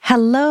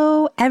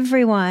Hello,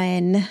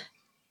 everyone.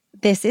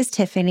 This is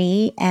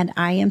Tiffany, and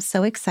I am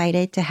so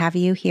excited to have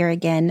you here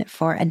again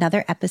for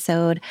another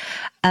episode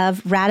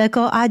of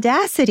Radical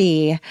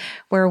Audacity,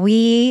 where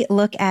we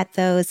look at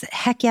those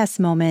heck yes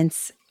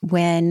moments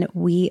when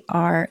we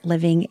are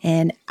living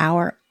in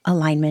our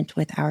alignment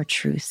with our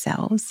true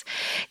selves.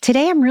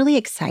 Today, I'm really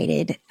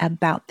excited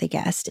about the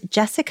guest.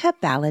 Jessica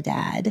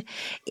Baladad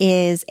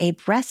is a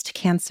breast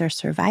cancer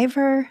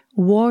survivor,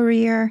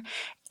 warrior,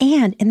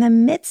 and in the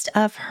midst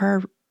of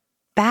her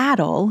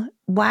battle,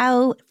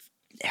 while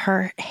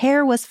her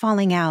hair was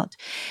falling out,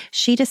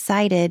 she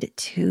decided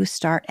to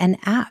start an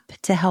app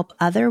to help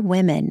other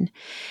women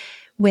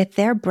with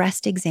their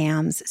breast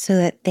exams so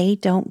that they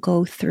don't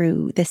go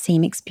through the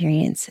same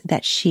experience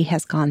that she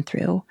has gone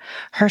through.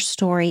 Her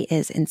story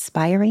is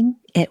inspiring.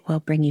 It will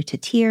bring you to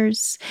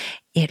tears.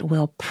 It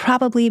will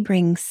probably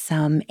bring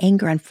some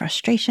anger and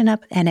frustration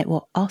up, and it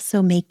will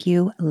also make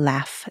you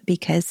laugh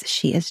because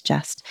she is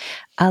just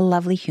a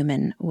lovely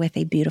human with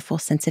a beautiful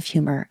sense of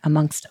humor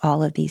amongst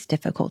all of these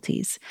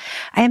difficulties.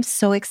 I am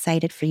so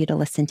excited for you to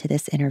listen to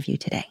this interview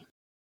today.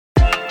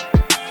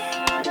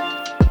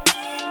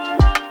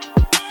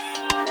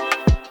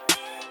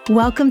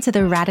 Welcome to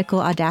the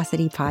Radical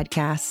Audacity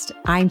podcast.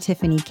 I'm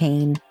Tiffany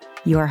Kane,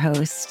 your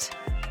host.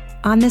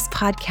 On this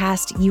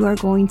podcast, you are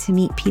going to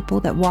meet people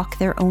that walk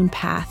their own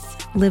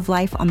path, live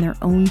life on their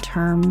own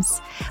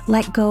terms,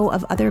 let go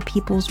of other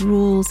people's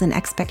rules and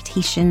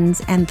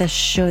expectations and the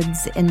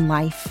shoulds in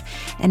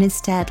life, and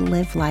instead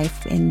live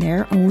life in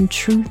their own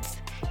truth,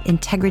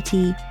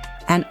 integrity,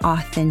 and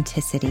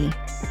authenticity.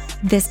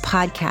 This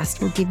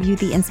podcast will give you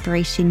the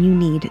inspiration you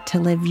need to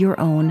live your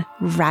own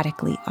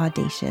radically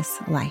audacious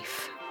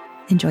life.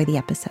 Enjoy the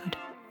episode.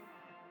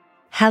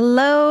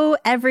 Hello,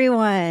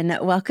 everyone.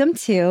 Welcome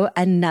to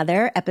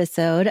another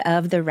episode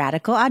of the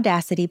Radical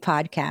Audacity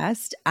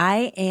podcast.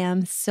 I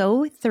am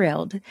so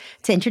thrilled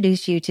to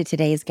introduce you to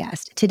today's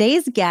guest.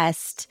 Today's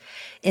guest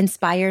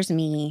inspires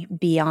me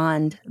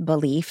beyond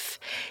belief.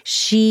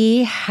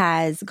 She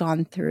has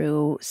gone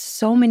through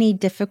so many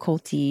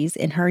difficulties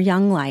in her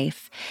young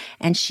life,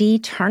 and she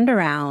turned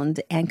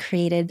around and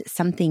created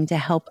something to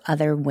help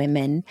other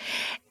women.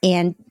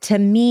 And to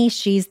me,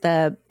 she's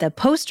the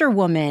poster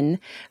woman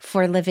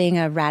for living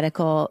a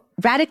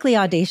radically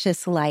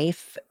audacious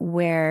life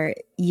where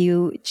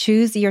you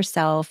choose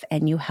yourself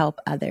and you help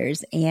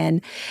others.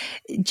 And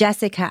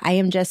Jessica, I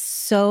am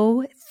just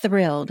so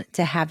thrilled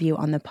to have you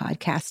on the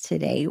podcast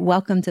today.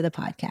 Welcome to the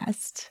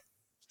podcast.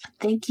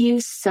 Thank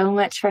you so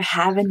much for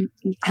having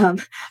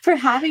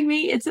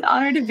me. It's an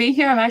honor to be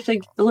here. I'm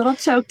actually a little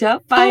choked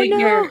up by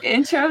your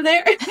intro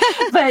there,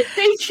 but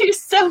thank you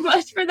so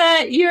much for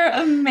that. You're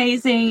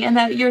amazing and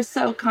that you're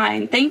so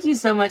kind. Thank you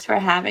so much for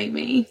having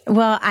me.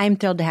 Well, I'm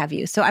thrilled to have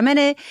you. So I'm going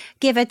to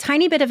give a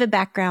tiny bit of a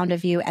background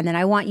of you, and then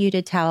I want you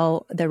to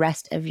tell the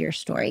rest of your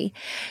story.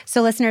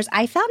 So listeners,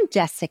 I found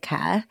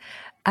Jessica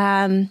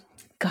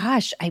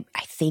I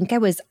think I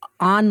was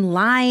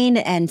online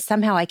and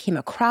somehow I came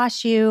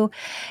across you.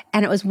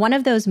 And it was one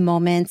of those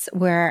moments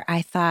where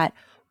I thought,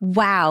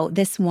 wow,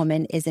 this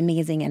woman is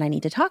amazing and I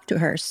need to talk to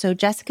her. So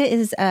Jessica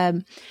is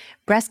a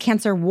breast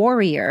cancer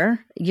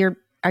warrior. You're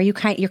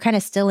kind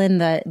of still in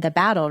the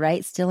battle,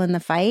 right? Still in the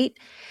fight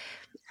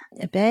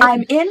a bit?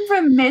 I'm in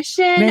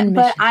remission,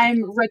 but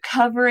I'm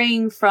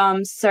recovering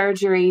from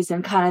surgeries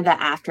and kind of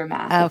the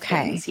aftermath of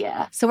things.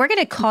 Yeah. So we're going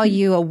to call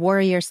you a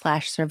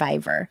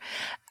warrior/survivor.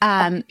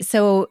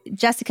 So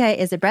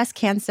Jessica is a breast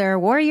cancer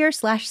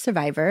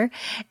warrior/survivor,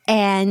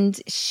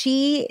 and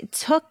she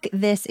took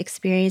this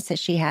experience that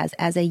she has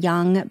as a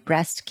young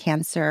breast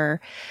cancer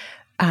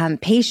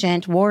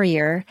patient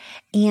warrior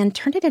and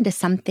turned it into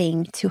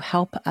something to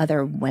help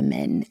other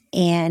women.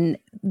 And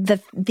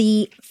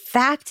the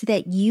fact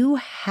that you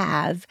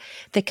have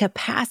the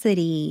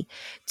capacity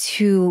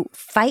to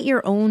fight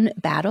your own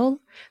battle,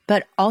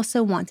 but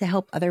also want to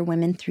help other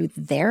women through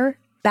their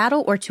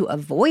battle or to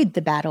avoid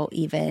the battle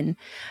even,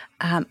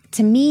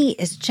 to me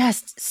is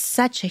just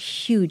such a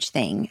huge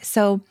thing.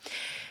 So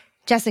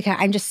Jessica,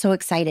 I'm just so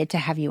excited to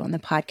have you on the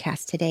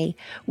podcast today.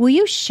 Will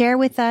you share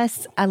with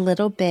us a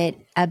little bit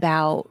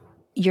about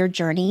your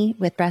journey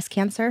with breast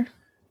cancer?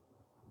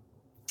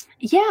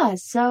 Yeah.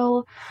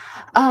 So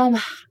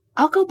I'll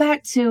go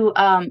back to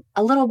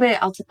a little bit,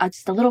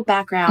 just a little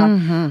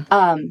background.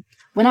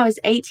 When I was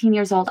 18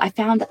 years old, I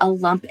found a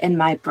lump in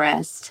my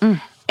breast.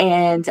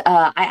 And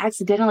I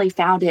accidentally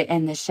found it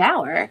in the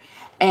shower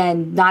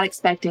and not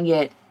expecting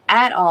it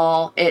at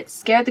all. It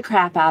scared the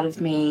crap out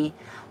of me.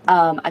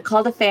 I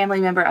called a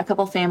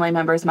couple family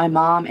members, my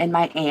mom and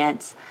my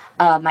aunt.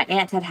 My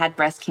aunt had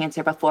breast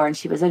cancer before and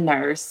she was a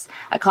nurse.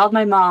 I called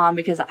my mom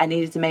because I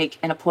needed to make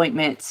an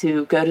appointment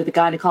to go to the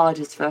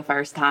gynecologist for the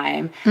first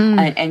time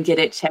and get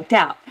it checked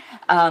out.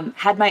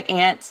 Had my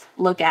aunt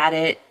look at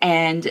it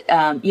and,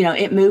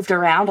 it moved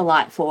around a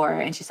lot for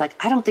her. And she's like,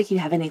 I don't think you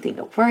have anything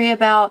to worry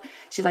about.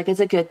 She's like, it's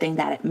a good thing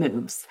that it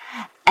moves.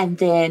 And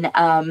then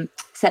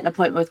set an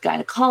appointment with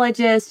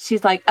gynecologist.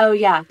 She's like, oh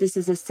yeah, this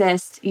is a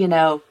cyst,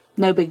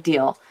 no big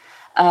deal.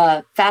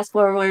 Fast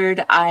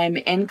forward, I'm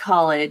in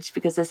college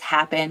because this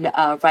happened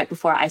right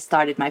before I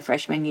started my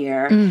freshman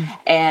year.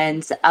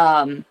 And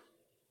I'm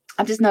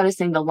just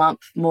noticing the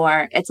lump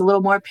more. It's a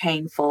little more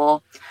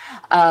painful.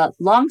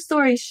 Long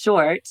story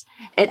short,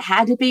 it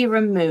had to be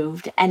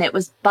removed and it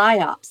was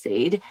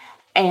biopsied.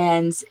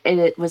 And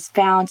it was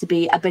found to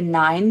be a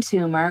benign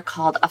tumor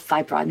called a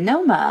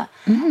fibroadenoma.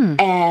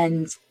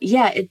 And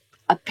yeah, it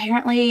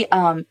apparently,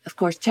 of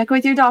course, check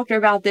with your doctor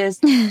about this.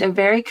 They're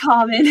very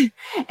common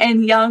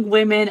in young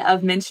women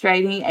of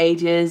menstruating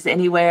ages,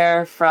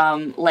 anywhere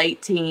from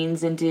late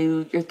teens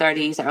into your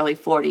 30s, early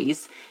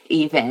 40s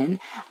even.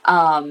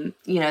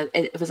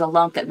 It was a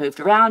lump that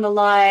moved around a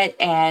lot,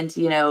 and,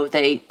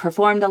 they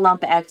performed a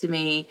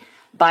lumpectomy,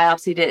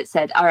 biopsied it,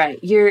 said, all right,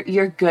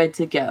 you're good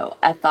to go.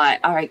 I thought,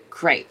 all right,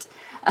 great.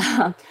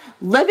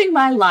 Living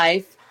my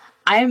life,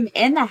 I'm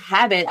in the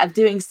habit of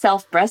doing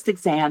self breast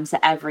exams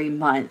every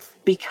month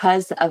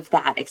because of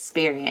that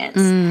experience.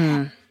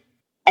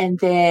 And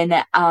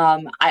then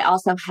I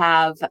also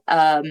have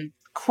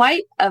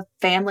quite a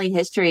family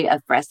history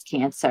of breast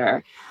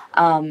cancer.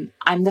 I'm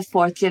the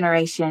 4th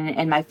generation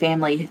in my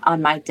family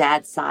on my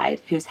dad's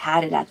side who's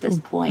had it at this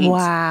point.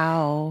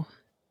 Wow.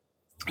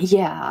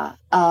 Yeah.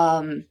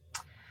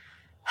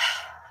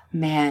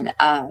 Man,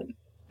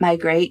 my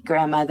great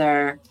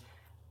grandmother,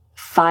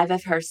 5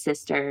 of her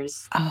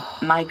sisters,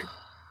 my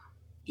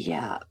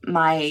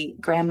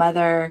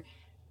grandmother,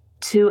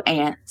 2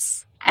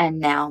 aunts, and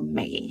now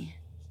me.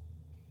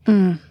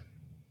 And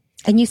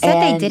you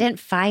said they didn't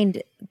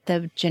find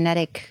the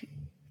genetic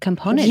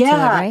component to it,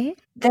 right?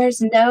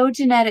 There's no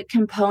genetic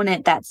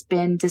component that's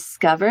been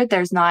discovered.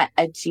 There's not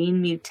a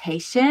gene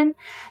mutation.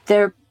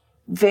 They're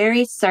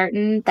very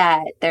certain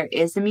that there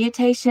is a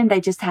mutation. They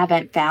just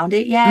haven't found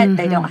it yet.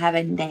 They don't have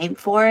a name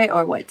for it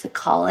or what to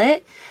call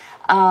it.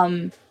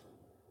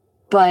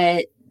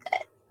 But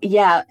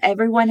yeah,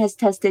 everyone has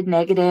tested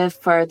negative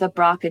for the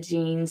BRCA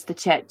genes, the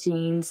CHEK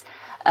genes,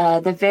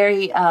 the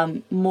very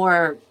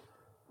more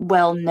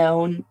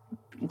well-known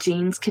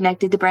genes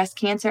connected to breast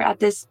cancer at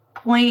this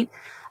point.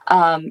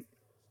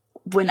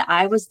 When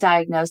I was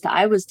diagnosed,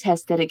 I was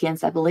tested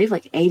against, I believe,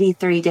 like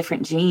 83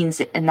 different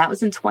genes, and that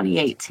was in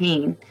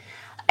 2018.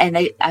 And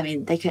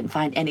they couldn't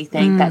find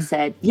anything that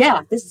said,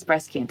 yeah, this is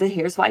breast cancer.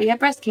 Here's why you have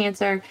breast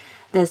cancer.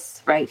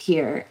 This right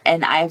here.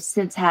 And I have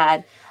since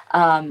had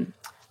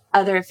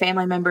other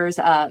family members,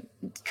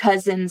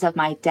 cousins of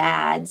my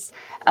dad's,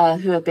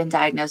 who have been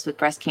diagnosed with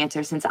breast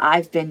cancer since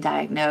I've been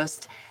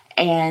diagnosed.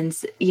 And,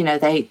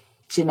 they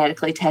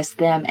genetically test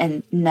them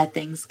and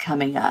nothing's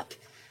coming up.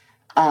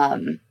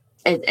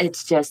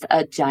 It's just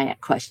a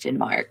giant question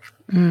mark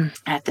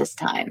at this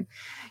time.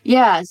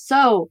 Yeah.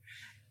 So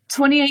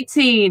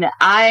 2018,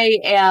 I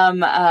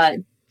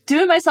am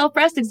doing my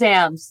self-breast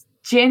exams.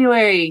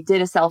 January,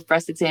 did a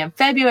self-breast exam.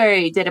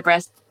 February, did a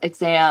breast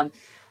exam.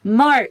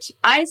 March,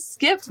 I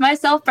skipped my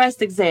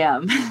self-breast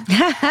exam.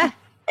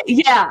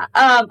 Yeah.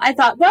 I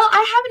thought, well, I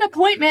have an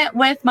appointment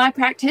with my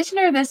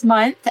practitioner this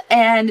month,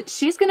 and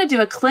she's going to do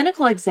a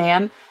clinical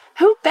exam.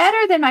 Who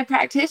better than my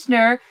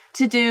practitioner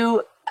to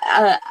do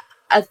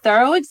a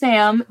thorough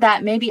exam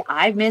that maybe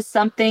I missed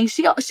something.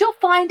 She'll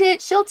find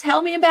it. She'll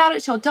tell me about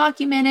it. She'll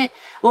document it.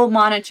 We'll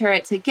monitor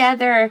it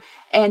together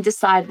and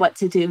decide what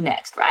to do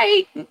next,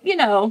 right?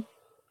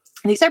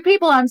 These are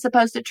people I'm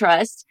supposed to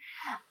trust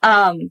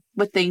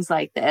with things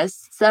like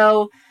this.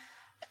 So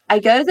I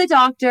go to the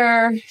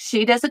doctor.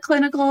 She does a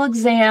clinical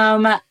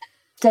exam.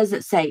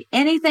 Doesn't say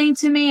anything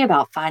to me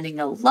about finding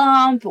a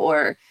lump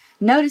or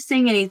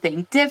noticing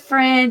anything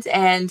different.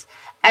 And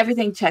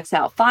everything checks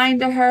out fine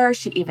to her.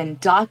 She even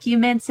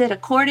documents it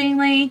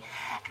accordingly.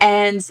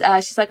 And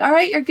she's like, all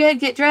right, you're good.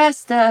 Get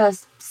dressed.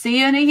 See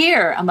you in a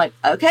year. I'm like,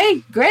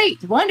 okay,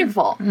 great.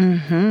 Wonderful.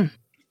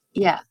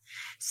 Yeah.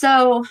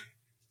 So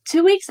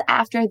 2 weeks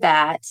after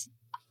that,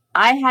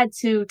 I had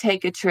to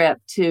take a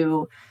trip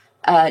to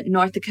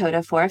North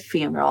Dakota for a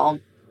funeral.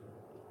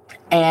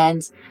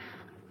 And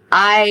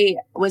I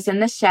was in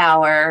the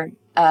shower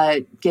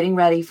getting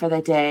ready for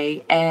the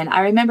day. And I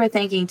remember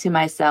thinking to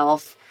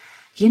myself,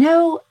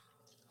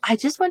 I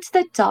just went to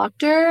the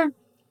doctor,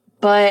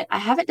 but I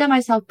haven't done my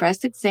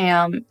self-breast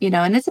exam,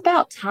 and it's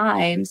about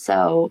time.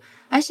 So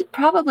I should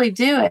probably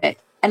do it.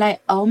 And I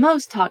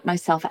almost talked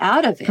myself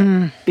out of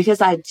it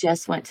because I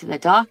just went to the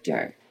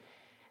doctor.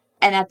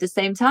 And at the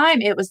same time,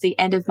 it was the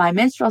end of my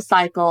menstrual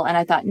cycle. And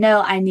I thought,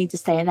 no, I need to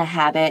stay in the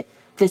habit.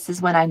 This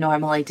is when I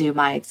normally do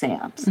my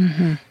exams.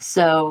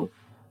 So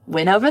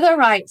went over the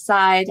right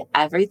side.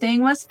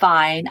 Everything was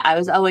fine. I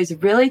was always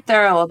really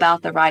thorough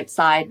about the right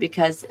side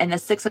because in the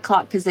 6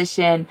 o'clock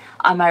position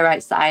on my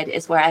right side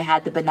is where I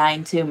had the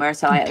benign tumor.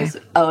 So I was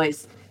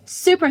always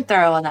super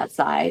thorough on that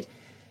side.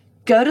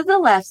 Go to the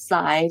left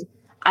side.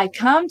 I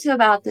come to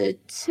about the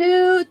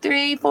 2,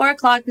 3, 4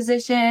 o'clock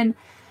position.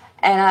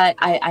 And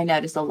I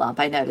noticed a lump.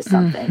 I noticed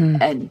something.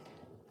 And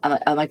I'm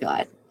like, oh my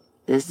God,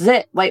 this is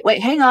it.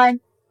 Wait, hang on.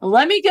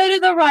 Let me go to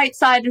the right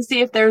side and see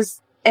if there's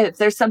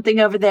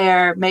something over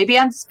there. Maybe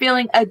I'm just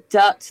feeling a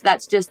duct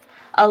that's just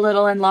a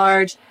little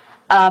enlarged.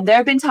 There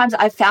have been times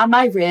I've found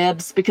my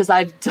ribs because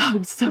I've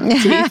dug so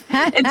deep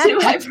into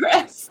my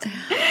breast.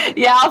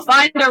 Yeah, I'll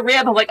find a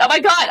rib. I'm like, oh my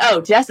God.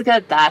 Oh,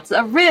 Jessica, that's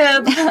a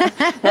rib.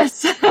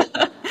 That's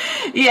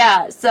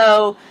yeah.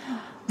 So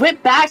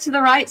went back to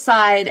the right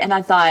side and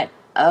I thought,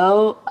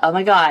 oh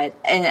my God.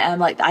 And I'm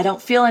like, I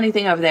don't feel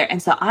anything over there.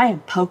 And so I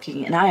am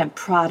poking and I am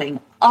prodding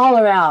all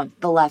around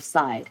the left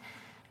side.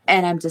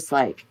 And I'm just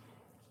like,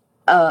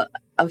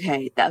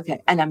 okay.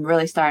 And I'm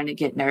really starting to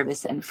get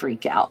nervous and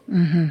freak out.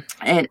 Mm-hmm.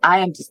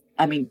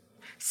 And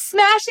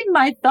smashing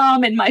my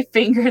thumb and my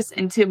fingers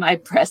into my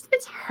breast.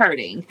 It's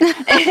hurting.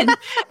 And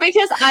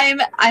because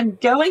I'm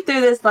going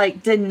through this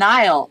like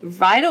denial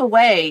right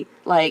away,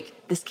 like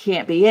this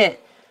can't be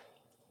it.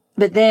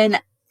 But then,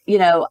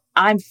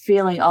 I'm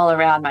feeling all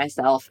around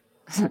myself.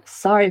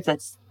 Sorry if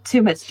that's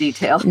too much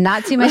detail.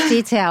 Not too much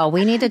detail.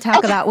 We need to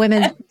talk about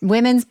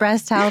women's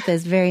breast health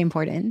is very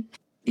important.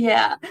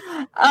 Yeah.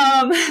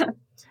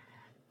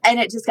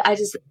 And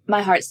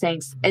my heart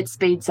sinks. It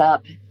speeds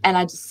up. And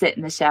I just sit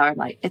in the shower and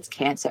like, it's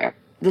cancer.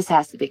 This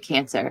has to be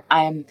cancer.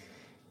 I'm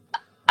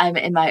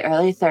in my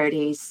early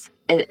 30s.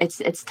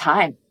 It's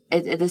time.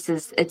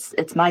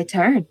 It's my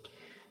turn.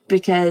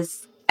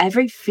 Because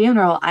every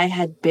funeral I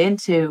had been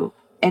to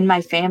in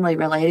my family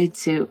related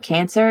to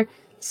cancer,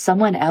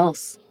 someone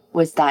else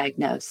was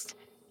diagnosed.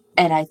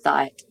 And I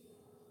thought,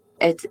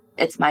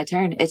 it's my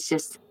turn. It's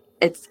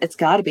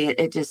gotta be.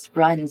 It just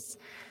runs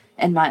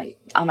on my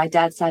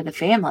dad's side of the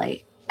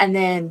family. And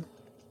then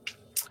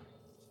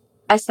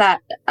I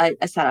sat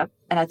up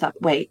and I thought,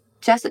 wait,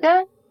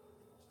 Jessica,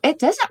 it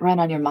doesn't run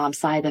on your mom's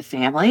side of the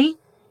family.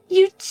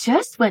 You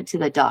just went to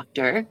the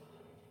doctor.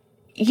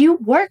 You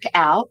work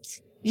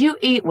out. You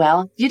eat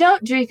well. You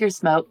don't drink or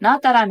smoke.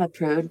 Not that I'm a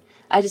prude.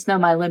 I just know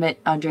my limit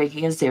on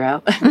drinking is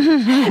 0.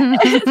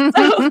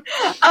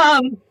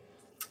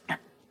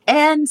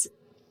 And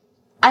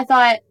I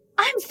thought,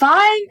 I'm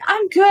fine.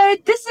 I'm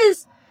good.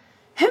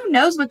 Who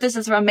knows what this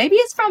is from? Maybe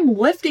it's from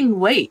lifting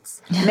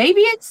weights.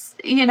 Maybe it's,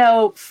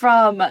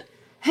 from,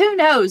 who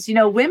knows?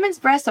 Women's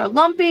breasts are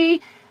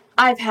lumpy.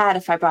 I've had a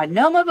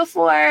fibroadenoma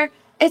before.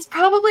 It's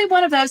probably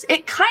one of those.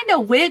 It kind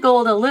of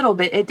wiggled a little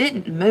bit. It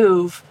didn't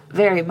move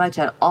very much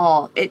at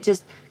all. It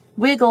just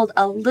wiggled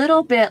a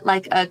little bit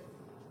like a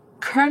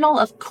kernel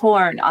of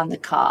corn on the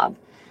cob.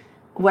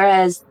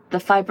 Whereas the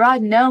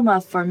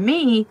fibroadenoma for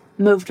me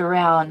moved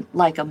around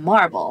like a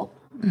marble.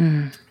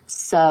 Mm.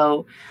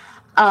 So,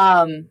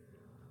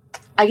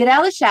 I get out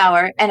of the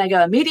shower and I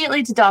go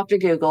immediately to Dr.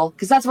 Google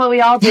because that's what we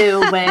all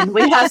do when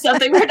we have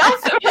something we're not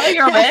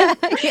familiar with.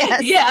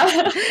 Yes.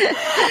 Yeah.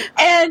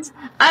 And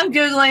I'm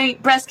Googling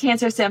breast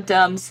cancer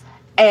symptoms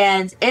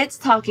and it's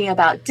talking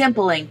about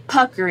dimpling,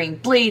 puckering,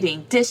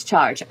 bleeding,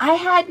 discharge. I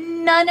had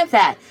none of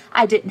that.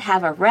 I didn't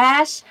have a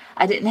rash.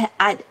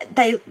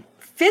 They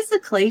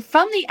physically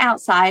from the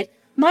outside,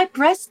 my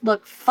breasts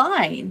looked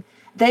fine.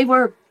 They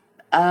were,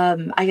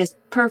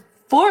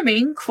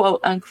 performing, quote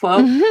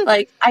unquote,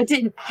 like I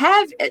didn't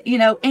have,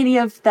 any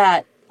of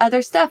that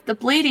other stuff, the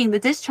bleeding, the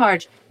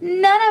discharge,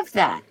 none of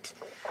that.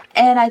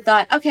 And I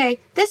thought, okay,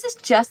 this is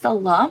just a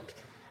lump.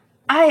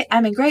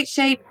 I'm in great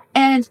shape.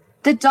 And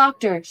the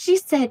doctor, she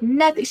said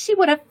nothing. She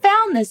would have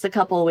found this a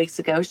couple of weeks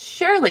ago,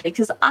 surely,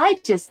 because I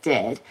just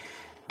did.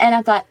 And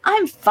I thought,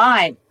 I'm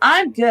fine.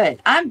 I'm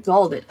good. I'm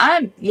golden.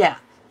 I'm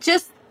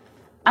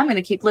going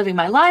to keep living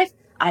my life.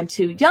 I'm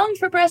too young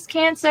for breast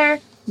cancer.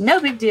 No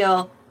big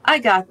deal. I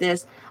got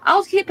this.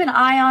 I'll keep an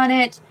eye on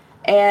it.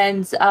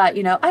 And, I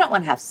don't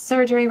want to have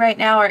surgery right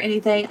now or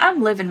anything.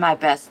 I'm living my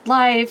best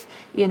life.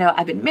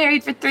 I've been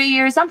married for 3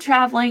 years. I'm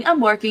traveling. I'm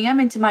working. I'm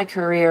into my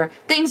career.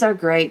 Things are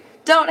great.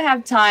 Don't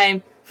have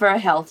time for a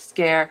health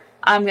scare.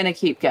 I'm going to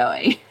keep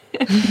going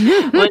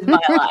with my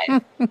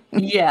life.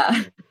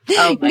 Yeah.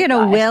 Oh You're going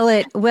to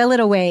will it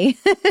away.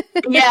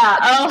 Yeah.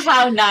 Oh,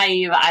 how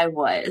naive I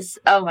was.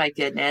 Oh my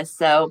goodness.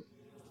 So,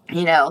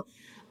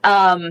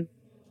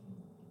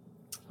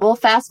 well,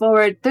 fast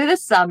forward through the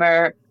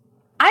summer,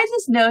 I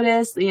just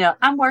noticed,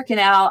 I'm working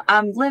out,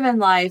 I'm living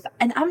life,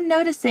 and I'm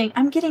noticing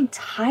I'm getting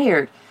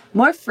tired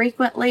more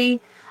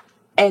frequently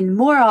and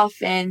more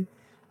often.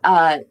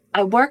 I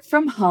work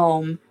from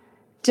home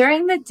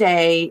during the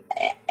day,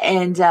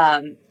 and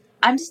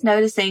I'm just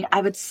noticing I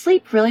would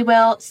sleep really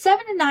well,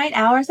 7 to 9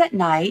 hours at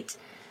night,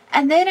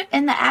 and then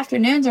in the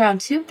afternoons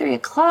around 2, 3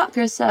 o'clock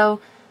or so,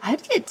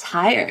 I'd get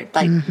tired,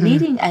 like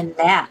needing a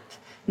nap,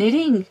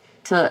 needing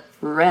to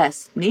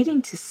rest,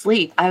 needing to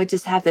sleep. I would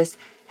just have this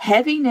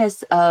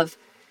heaviness of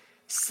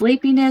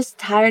sleepiness,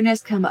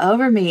 tiredness come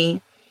over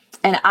me.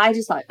 And I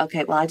just like,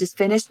 okay, well, I just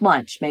finished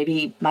lunch.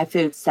 Maybe my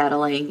food's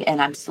settling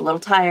and I'm just a little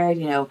tired,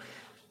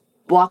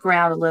 walk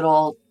around a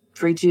little,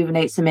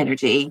 rejuvenate some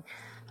energy.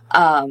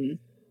 I'll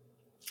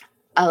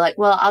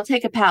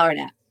take a power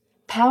nap.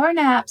 Power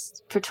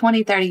naps for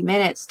 20, 30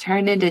 minutes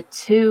turned into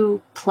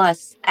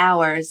 2+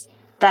 hours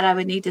that I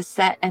would need to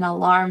set an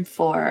alarm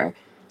for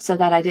so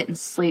that I didn't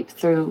sleep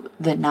through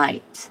the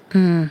night.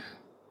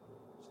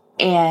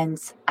 And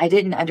I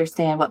didn't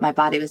understand what my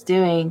body was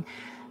doing.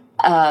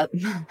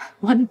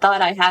 one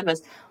thought I had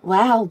was,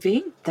 wow,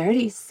 being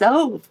 30 is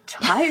so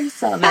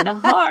tiresome and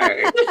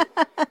hard.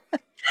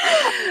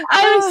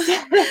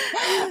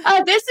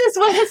 This is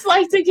what it's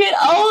like to get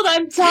old.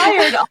 I'm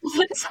tired all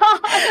the time.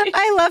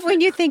 I love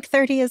when you think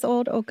 30 is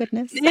old. Oh,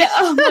 goodness. Yeah.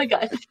 Oh, my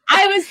God.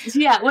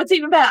 What's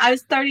even better, I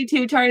was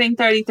 32 turning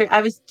 33.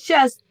 I was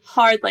just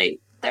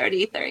hardly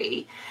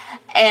 33.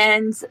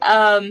 And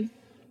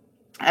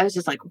I was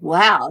just like,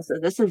 wow, so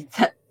this is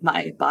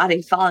my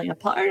body falling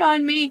apart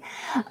on me.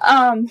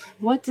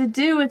 What to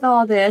do with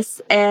all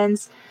this?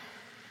 And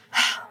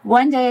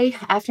one day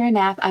after a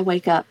nap, I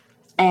wake up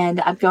and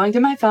I'm going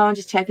through my phone,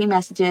 just checking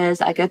messages.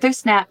 I go through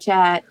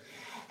Snapchat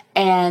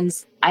and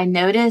I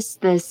notice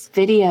this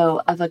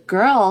video of a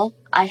girl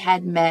I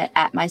had met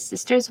at my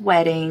sister's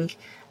wedding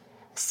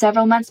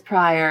several months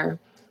prior.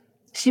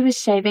 She was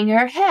shaving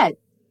her head.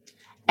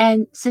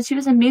 And since she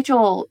was a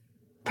mutual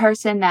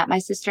person that my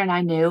sister and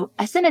I knew,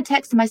 I sent a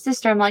text to my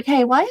sister. I'm like,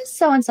 hey, why is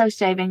so-and-so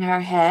shaving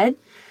her head?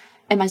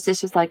 And my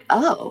sister's like,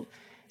 oh,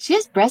 she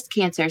has breast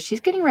cancer. She's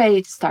getting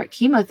ready to start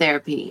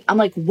chemotherapy. I'm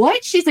like,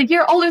 what? She's a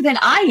year older than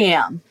I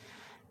am.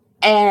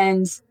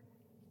 And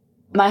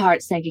my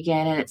heart sank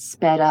again and it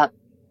sped up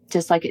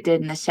just like it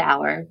did in the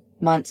shower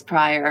months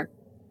prior.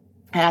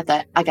 And I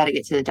thought, I got to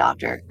get to the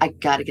doctor. I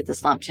got to get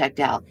this lump checked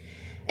out.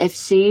 If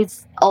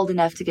she's old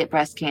enough to get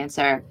breast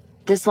cancer,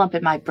 this lump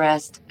in my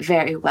breast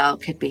very well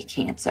could be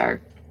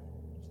cancer.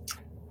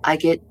 I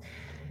get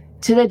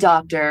to the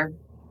doctor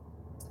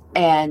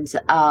and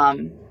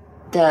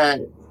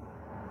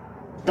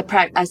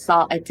I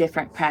saw a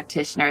different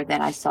practitioner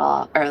than I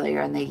saw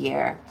earlier in the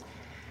year.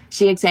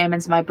 She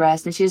examines my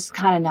breast and she's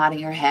kind of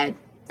nodding her head.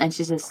 And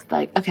she's just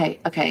like,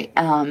 okay.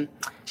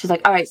 She's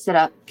like, all right, sit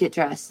up, get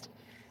dressed.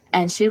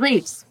 And she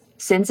leaves,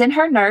 sends in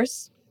her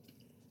nurse.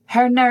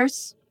 Her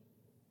nurse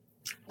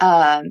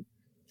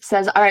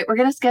says, all right, we're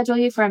going to schedule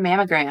you for a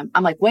mammogram.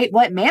 I'm like, wait,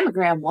 what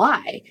mammogram?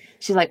 Why?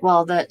 She's like,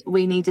 well,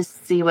 we need to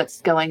see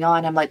what's going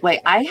on. I'm like,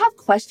 wait, I have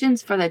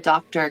questions for the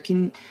doctor.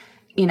 Can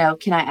I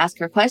ask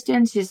her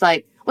questions? She's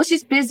like, well,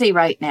 she's busy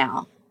right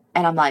now.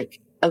 And I'm like,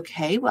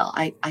 okay, well,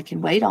 I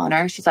can wait on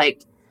her. She's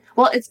like,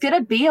 well, it's going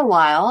to be a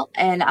while.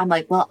 And I'm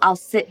like, well, I'll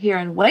sit here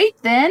and wait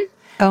then.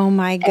 Oh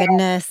my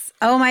goodness.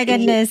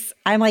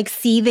 I'm like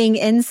seething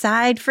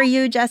inside for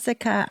you,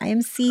 Jessica. I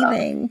am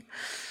seething.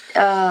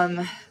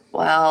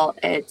 Well,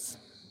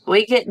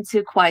 we get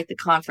into quite the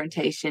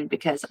confrontation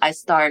because I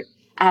start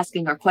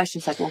asking her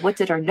questions like, well, what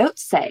did her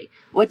notes say?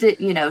 What did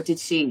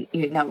she,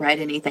 write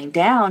anything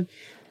down?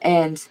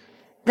 And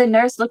the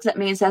nurse looks at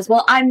me and says,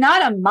 well, I'm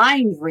not a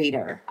mind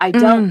reader. I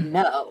don't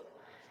know.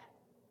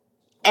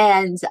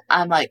 And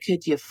I'm like,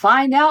 could you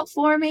find out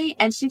for me?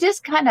 And she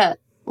just kind of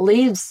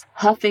leaves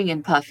huffing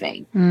and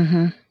puffing.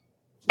 Mm-hmm.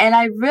 And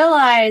I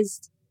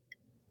realized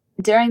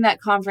during that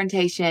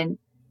confrontation,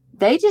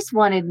 they just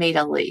wanted me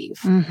to leave.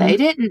 Mm-hmm. They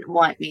didn't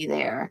want me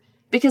there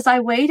because I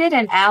waited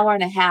an hour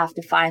and a half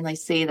to finally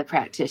see the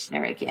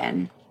practitioner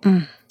again.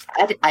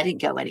 I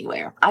didn't go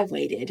anywhere. I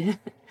waited.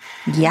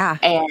 Yeah.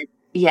 And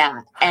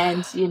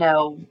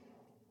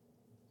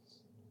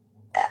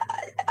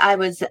I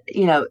was,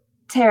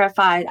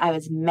 terrified. I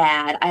was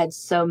mad. I had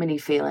so many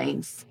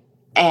feelings.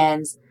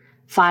 And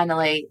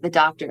finally,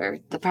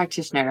 the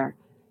practitioner,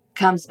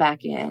 comes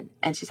back in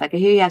and she's like, I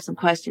hear you have some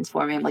questions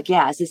for me. I'm like,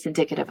 yeah, is this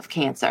indicative of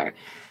cancer?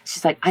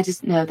 She's like, I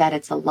just know that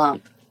it's a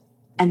lump.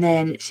 And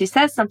then she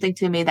says something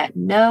to me that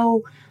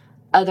no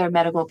other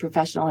medical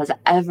professional has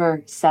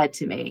ever said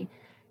to me.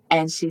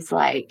 And she's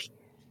like,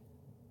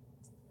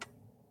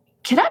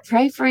 can I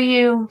pray for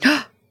you?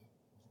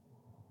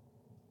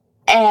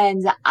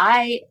 And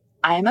I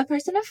am a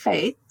person of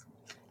faith.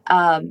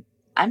 I'm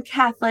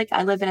Catholic.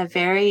 I live in a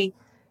very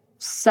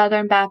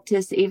Southern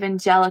Baptist,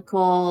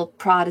 evangelical,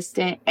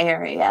 Protestant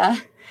area,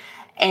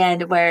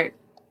 and where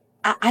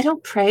I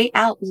don't pray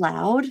out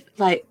loud,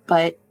 but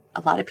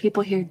a lot of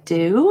people here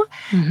do.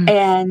 Mm-hmm.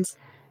 And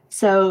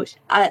so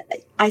I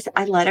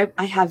let her.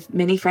 I have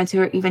many friends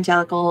who are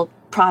evangelical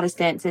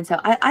Protestants, and so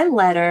I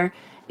let her,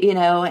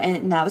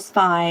 and that was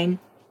fine.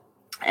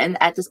 And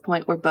at this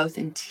point, we're both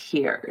in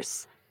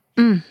tears,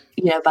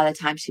 by the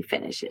time she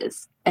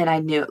finishes, and I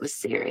knew it was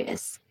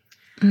serious.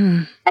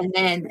 And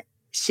then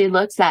she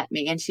looks at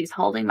me and she's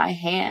holding my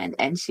hand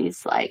and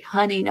she's like,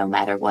 honey, no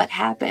matter what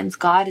happens,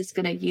 God is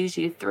going to use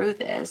you through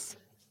this.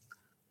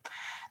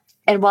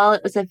 And while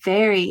it was a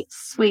very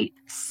sweet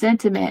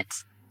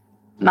sentiment,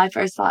 my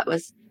first thought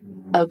was,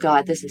 oh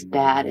God, this is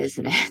bad,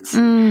 isn't it?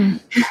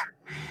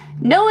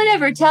 No one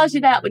ever tells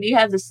you that when you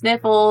have the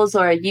sniffles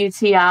or a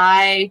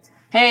UTI.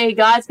 Hey,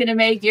 God's going to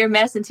make your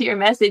mess into your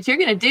message. You're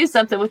going to do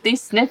something with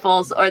these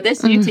sniffles or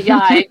this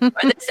UTI or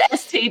this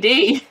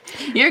STD.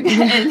 You're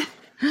going to...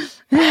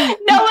 No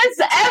one's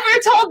ever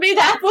told me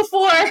that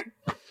before.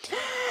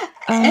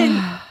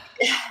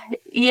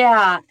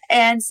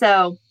 And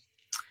so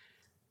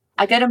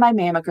I go to my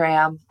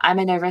mammogram. I'm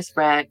a nervous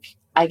wreck.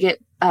 I get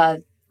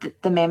the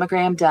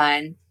mammogram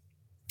done.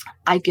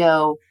 I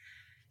go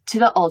to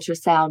the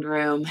ultrasound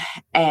room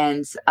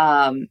and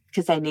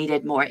because I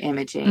needed more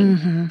imaging.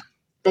 Mm-hmm.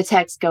 the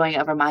text going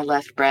over my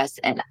left breast,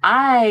 and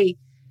I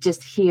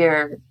just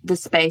hear the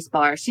space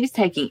bar. She's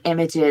taking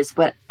images,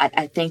 but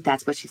I think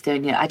that's what she's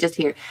doing. I just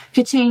hear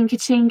ka-ching,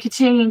 ka-ching,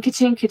 ka-ching,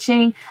 ka-ching,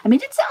 ka-ching. I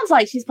mean, it sounds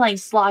like she's playing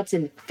slots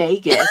in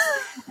Vegas.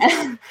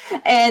 And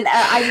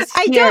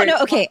I don't know.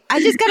 Okay, I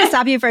just got to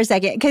stop you for a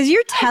second, because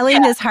you're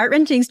telling this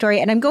heart-wrenching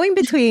story, and I'm going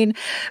between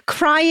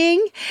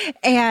crying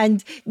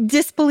and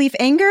disbelief,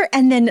 anger,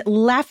 and then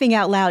laughing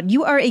out loud.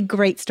 You are a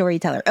great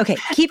storyteller. Okay,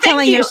 keep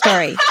telling your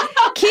story.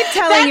 Keep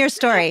telling your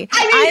story.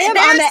 I am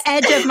on the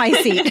edge of my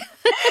seat.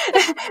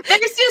 There's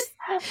just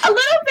a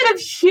little bit of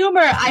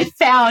humor I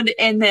found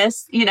in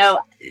this,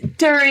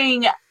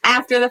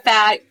 after the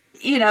fact,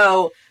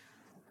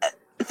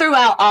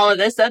 throughout all of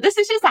this. So this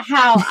is just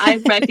how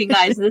I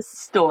recognize this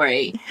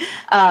story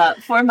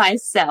for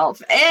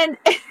myself. And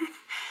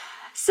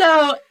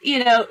so,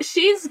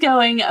 she's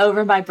going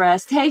over my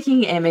breast,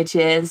 taking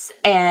images,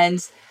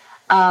 and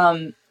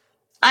I'm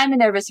a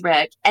nervous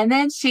wreck. And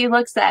then she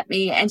looks at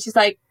me and she's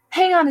like,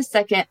 hang on a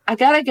second, I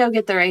gotta go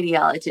get the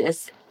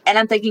radiologist. And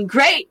I'm thinking,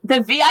 great,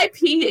 the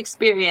VIP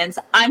experience.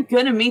 I'm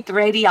going to meet the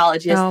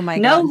radiologist. Oh my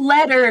God. No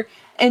letter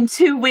in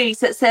 2 weeks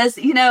that says,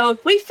 we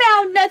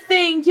found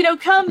nothing,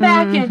 come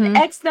back in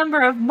X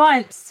number of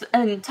months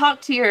and talk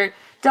to your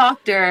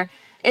doctor.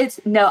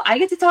 I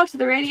get to talk to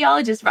the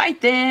radiologist right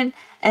then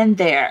and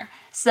there.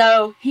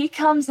 So he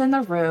comes in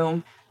the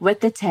room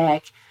with the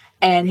tech,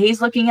 and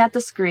he's looking at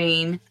the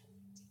screen.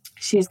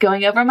 She's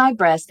going over my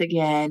breast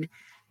again,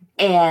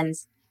 and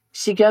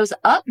she goes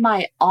up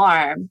my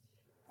arm.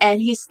 And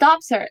he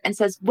stops her and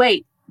says,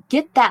 wait,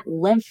 get that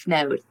lymph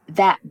node,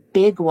 that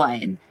big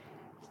one.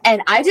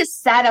 And I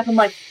just sat up and I'm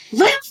like,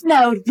 lymph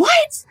node,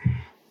 what?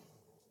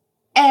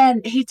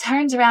 And he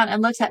turns around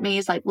and looks at me.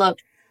 He's like, look,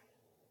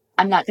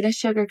 I'm not going to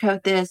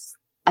sugarcoat this.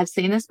 I've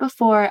seen this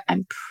before.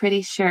 I'm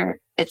pretty sure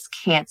it's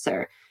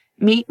cancer.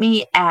 Meet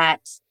me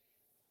at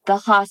the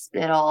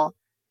hospital,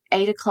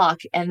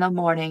 8:00 in the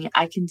morning.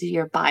 I can do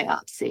your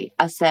biopsy.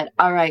 I said,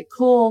 all right,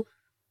 cool.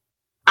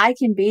 I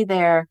can be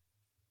there,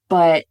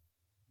 but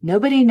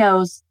nobody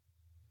knows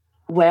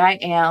where I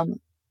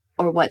am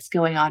or what's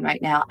going on right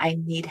now. I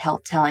need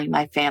help telling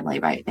my family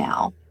right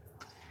now.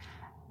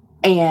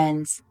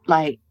 And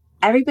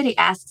everybody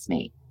asks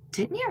me,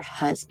 didn't your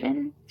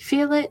husband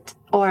feel it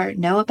or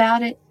know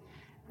about it?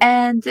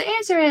 And the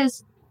answer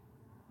is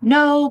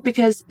no,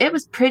 because it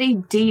was pretty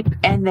deep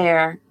in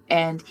there,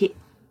 and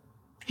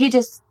he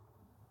just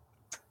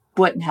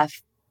wouldn't have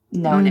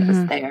known it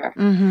was there.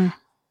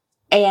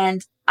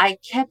 And I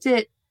kept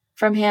it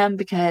from him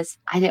because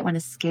I didn't want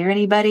to scare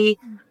anybody.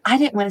 I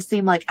didn't want to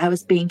seem like I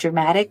was being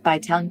dramatic by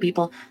telling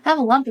people I have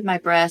a lump in my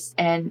breast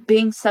and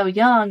being so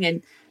young,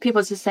 and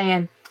people just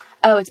saying,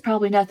 oh, it's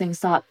probably nothing,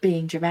 stop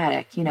being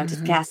dramatic,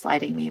 just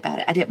gaslighting me about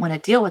it. I didn't want to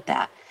deal with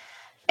that.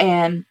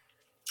 And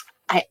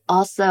I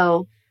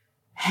also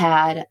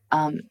had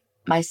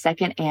my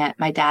second aunt,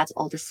 my dad's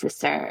oldest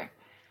sister,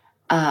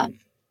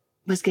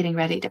 was getting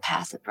ready to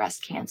pass with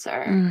breast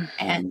cancer.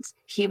 And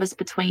he was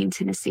between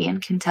Tennessee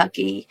and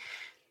Kentucky,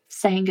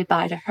 saying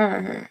goodbye to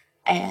her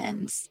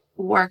and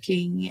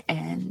working.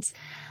 And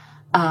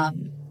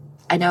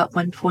I know at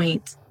one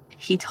point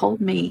he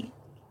told me,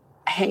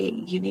 hey,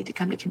 you need to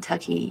come to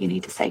Kentucky. You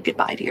need to say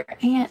goodbye to your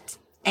aunt.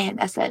 And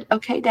I said,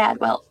 okay, Dad,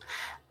 well,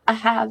 I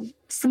have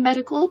some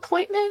medical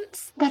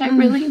appointments that I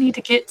really need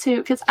to get to,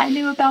 because I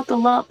knew about the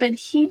lump and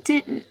he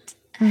didn't.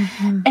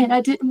 And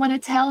I didn't want to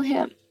tell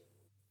him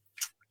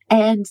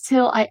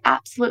until I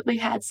absolutely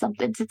had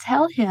something to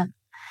tell him.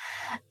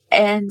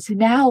 And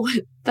now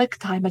the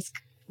time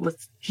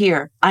was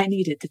here. I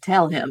needed to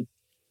tell him.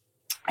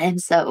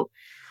 And so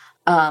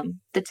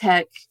the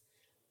tech,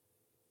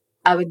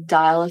 I would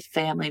dial a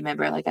family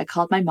member. I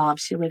called my mom.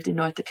 She lived in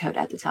North Dakota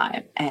at the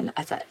time. And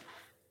I said,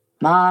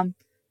 Mom,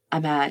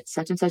 I'm at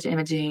such and such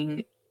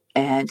imaging.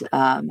 And,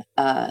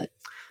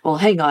 well,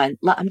 hang on.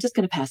 I'm just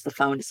going to pass the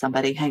phone to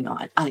somebody. Hang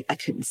on. I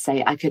couldn't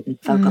say, I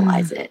couldn't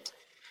vocalize it.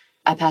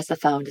 I pass the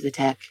phone to the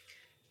tech,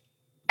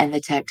 and the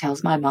tech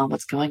tells my mom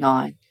what's going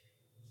on.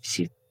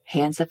 She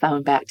hands the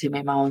phone back to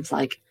me. My mom's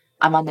like,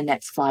 I'm on the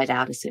next flight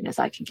out as soon as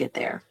I can get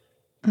there.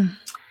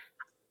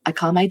 I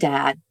call my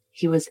dad.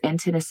 He was in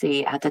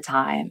Tennessee at the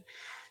time.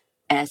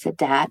 And I said,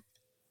 Dad,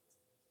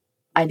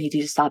 I need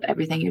you to stop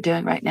everything you're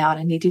doing right now. And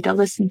I need you to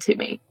listen to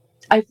me.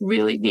 I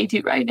really need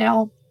you right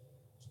now.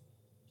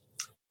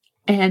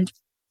 And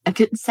I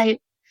couldn't say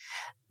it.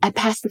 I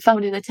passed the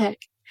phone to the tech.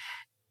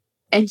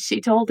 And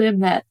she told him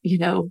that,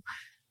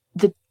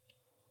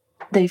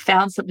 they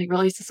found something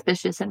really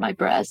suspicious in my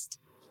breast.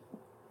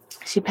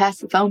 She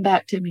passed the phone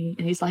back to me,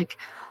 and he's like,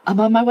 I'm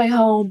on my way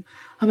home.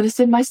 I'm going to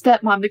send my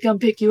stepmom to come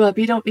pick you up.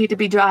 You don't need to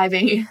be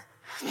driving.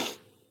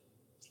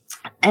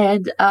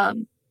 And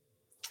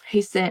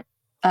he sent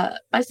my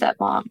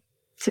stepmom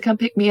to come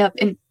pick me up.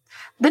 And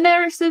the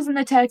nurses and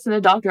the techs and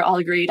the doctor all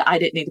agreed I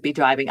didn't need to be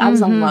driving. I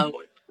was alone.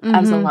 I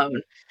was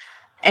alone.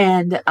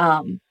 And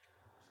I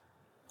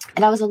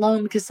was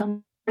alone because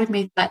someone told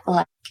me that,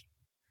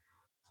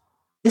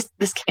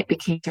 this can't be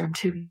cancer. I'm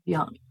too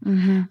young.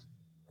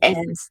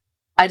 And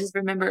I just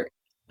remember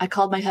I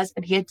called my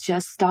husband. He had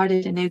just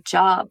started a new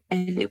job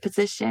and a new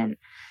position.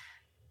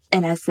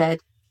 And I said,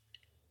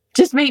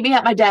 just meet me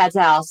at my dad's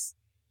house.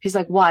 He's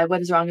like, why?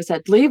 What is wrong? I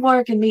said, leave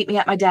work and meet me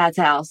at my dad's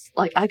house.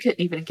 Like, I couldn't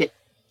even get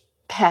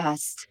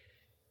past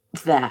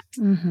that.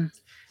 Mm-hmm. And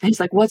he's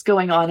like, what's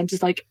going on? I'm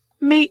just like,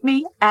 meet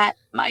me at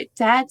my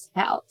dad's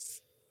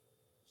house.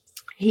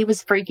 He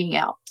was freaking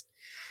out.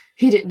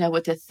 He didn't know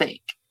what to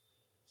think.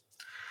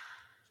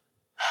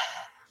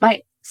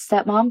 My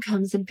stepmom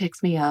comes and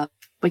picks me up.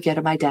 We go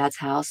to my dad's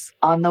house.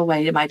 On the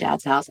way to my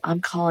dad's house, I'm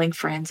calling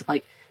friends,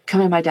 like,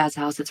 come to my dad's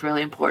house. It's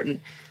really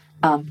important.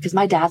 Because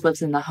my dad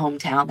lives in the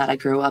hometown that I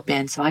grew up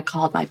in. So I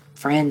called my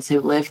friends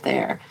who lived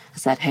there. I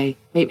said, hey,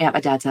 meet me at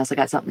my dad's house. I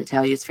got something to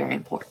tell you. It's very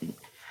important.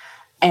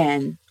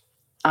 And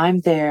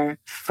I'm there,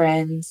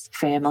 friends,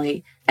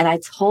 family, and I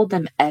told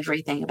them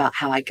everything about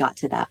how I got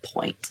to that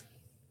point.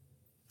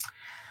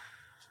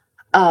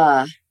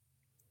 I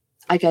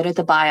go to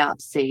the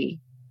biopsy.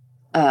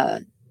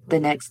 The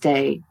next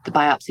day, the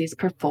biopsy is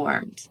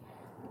performed.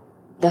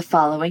 The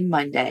following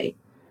Monday,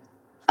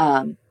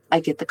 I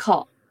get the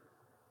call.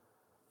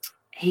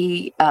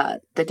 The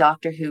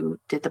doctor who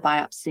did the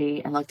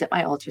biopsy and looked at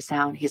my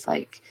ultrasound, he's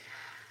like,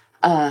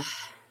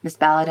 Miss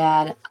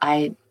Baladad,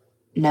 I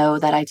know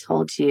that I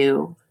told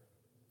you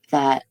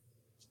that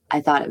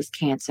I thought it was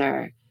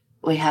cancer.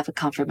 We have a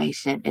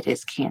confirmation it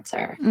is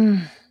cancer.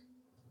 And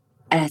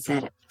I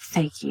said,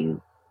 thank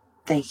you.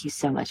 Thank you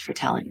so much for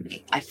telling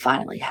me. I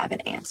finally have an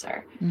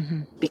answer.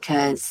 Mm-hmm.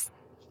 Because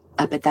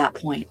up at that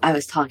point, I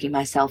was talking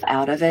myself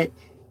out of it,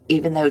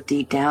 even though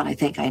deep down I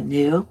think I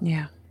knew.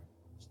 Yeah.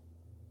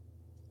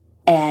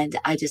 And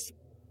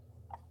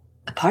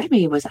a part of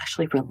me was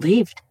actually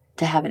relieved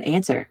to have an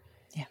answer.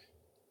 Yeah.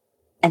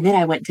 And then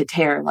I went to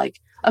terror,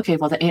 like, okay,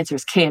 well, the answer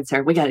is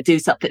cancer. We got to do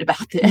something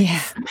about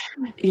this.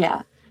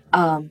 Yeah.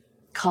 Yeah.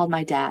 Called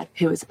my dad,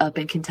 who was up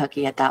in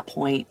Kentucky at that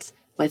point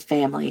with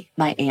family.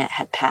 My aunt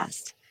had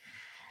passed.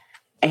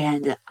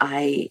 And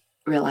I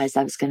realized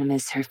I was going to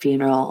miss her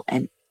funeral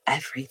and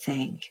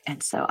everything.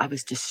 And so I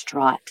was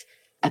distraught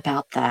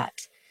about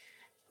that.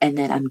 And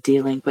then I'm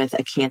dealing with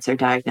a cancer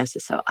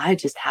diagnosis. So I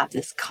just have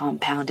this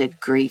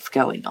compounded grief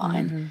going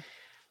on. Mm-hmm.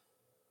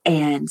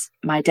 And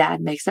my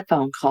dad makes a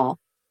phone call.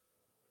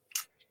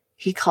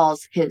 He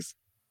calls his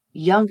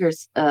younger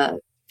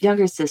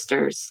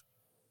sister's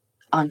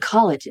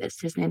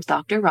oncologist. His name's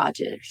Dr.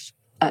 Rogers.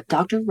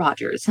 Dr.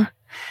 Rogers.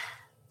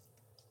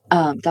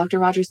 Dr.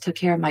 Rogers took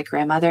care of my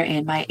grandmother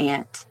and my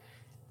aunt.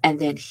 And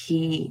then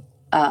he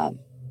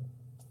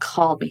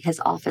called me. His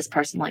office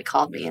personally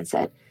called me and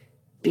said,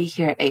 be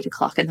here at 8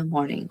 o'clock in the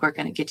morning. We're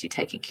going to get you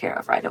taken care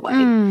of right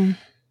away.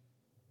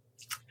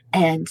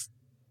 And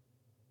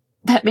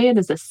that man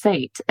is a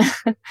saint.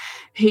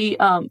 He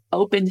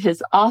opened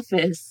his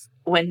office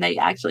when they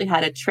actually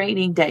had a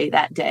training day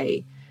that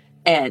day.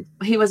 And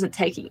he wasn't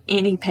taking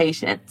any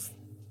patients.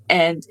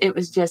 And it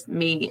was just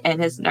me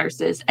and his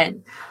nurses.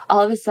 And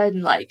all of a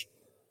sudden, like,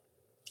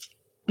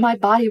 my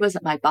body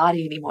wasn't my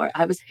body anymore.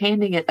 I was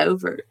handing it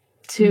over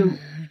to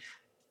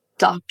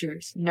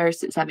doctors,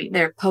 nurses. I mean,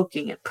 they're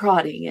poking and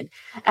prodding and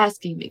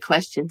asking me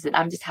questions. And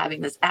I'm just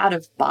having this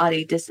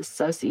out-of-body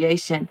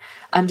disassociation.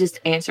 I'm just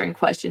answering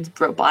questions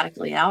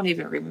robotically. I don't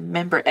even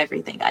remember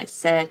everything I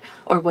said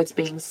or what's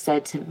being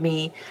said to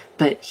me.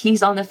 But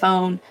he's on the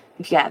phone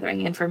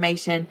gathering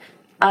information.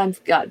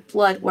 I've got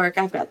blood work.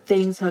 I've got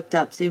things hooked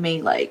up to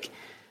me. Like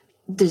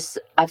this,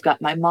 I've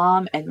got my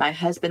mom and my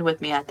husband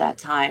with me at that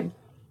time.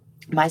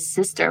 My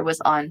sister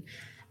was on,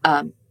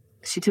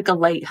 she took a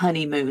late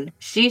honeymoon.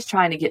 She's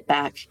trying to get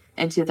back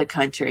into the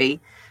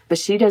country, but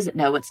she doesn't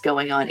know what's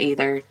going on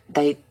either.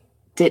 They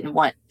didn't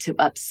want to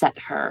upset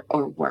her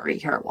or worry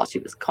her while she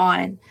was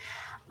gone.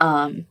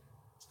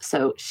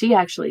 So she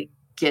actually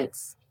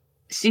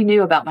she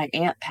knew about my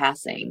aunt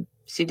passing.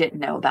 She didn't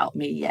know about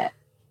me yet.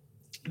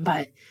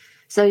 But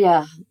so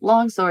yeah,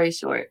 long story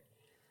short,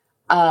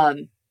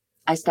 I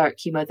start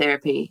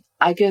chemotherapy.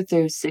 I go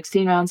through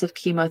 16 rounds of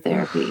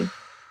chemotherapy.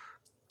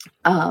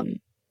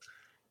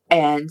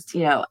 And,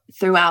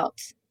 throughout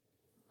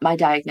my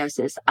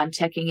diagnosis, I'm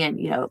checking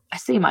in, I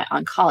see my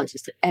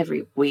oncologist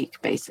every week,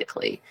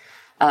 basically,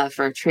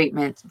 for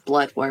treatment,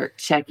 blood work,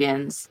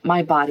 check-ins.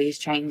 My body's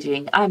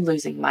changing. I'm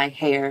losing my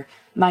hair,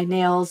 my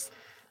nails.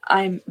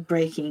 I'm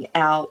breaking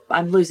out.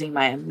 I'm losing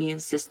my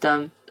immune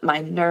system. My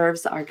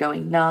nerves are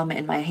going numb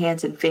in my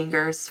hands and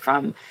fingers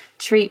from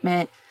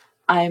treatment.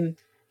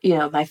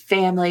 My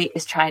family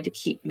is trying to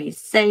keep me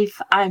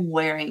safe. I'm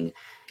wearing,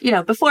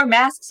 before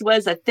masks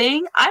was a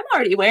thing, I'm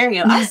already wearing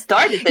them. I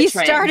started the trend. You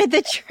started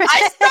the trend.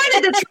 I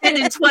started the trend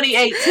in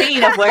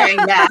 2018 of wearing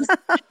masks.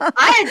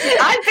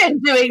 I've been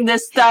doing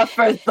this stuff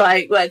for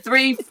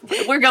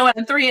we're going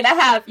on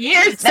 3.5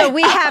 years So now.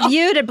 we have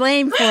you to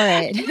blame for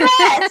it.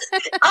 Yes,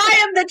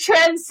 I am the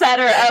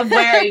trendsetter of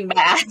wearing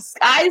masks.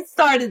 I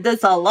started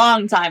this a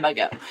long time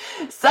ago.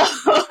 So,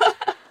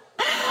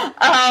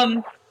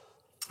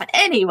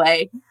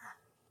 anyway,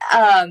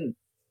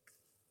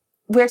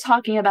 we're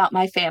talking about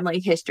my family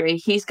history.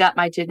 He's got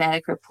my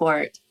genetic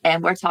report,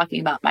 and we're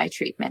talking about my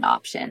treatment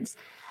options.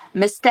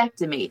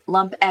 mastectomy,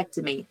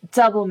 lumpectomy,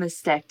 double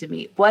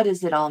mastectomy. What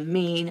does it all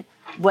mean?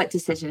 What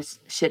decisions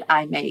should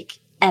I make?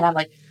 And I'm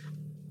like,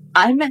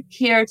 I'm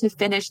here to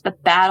finish the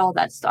battle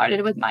that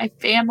started with my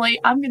family.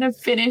 I'm going to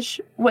finish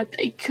what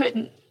they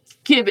couldn't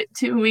give it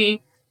to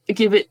me.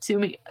 Give it to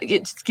me.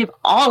 Just give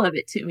all of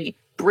it to me.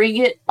 Bring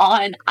it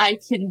on. I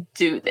can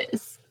do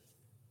this.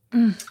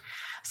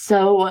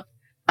 So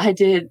I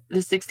did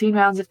the 16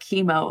 rounds of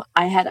chemo.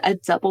 I had a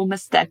double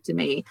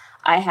mastectomy.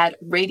 I had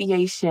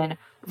radiation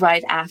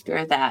right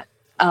after that.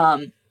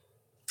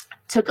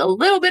 Took a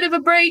little bit of a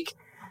break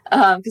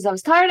because I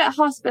was tired at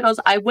hospitals.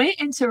 I went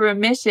into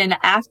remission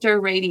after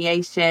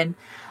radiation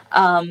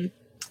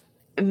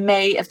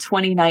May of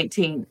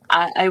 2019.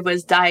 I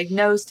was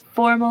diagnosed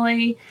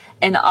formally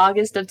in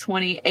August of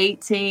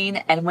 2018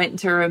 and went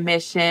into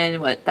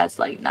remission. That's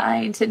like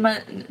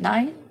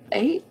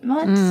 8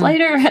 months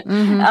later.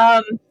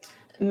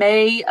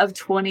 May of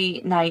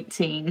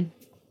 2019.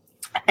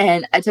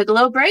 And I took a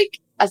little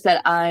break. I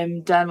said, I'm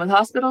done with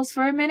hospitals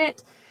for a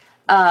minute.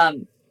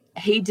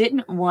 He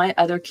didn't want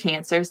other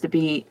cancers to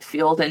be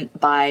fueled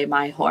by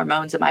my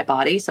hormones in my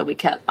body. So we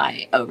kept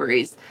my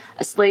ovaries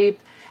asleep.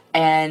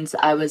 And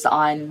I was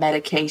on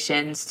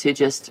medications to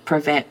just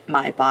prevent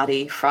my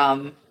body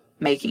from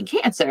making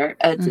cancer.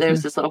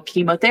 There's this little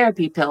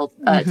chemotherapy pill.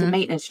 It's a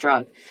maintenance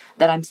drug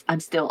that I'm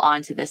still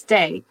on to this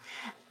day.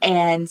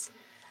 And,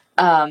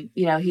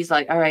 he's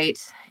like, all right,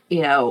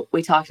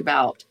 we talked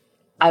about,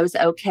 I was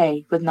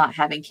okay with not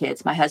having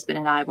kids. My husband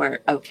and I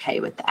were okay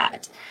with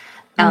that.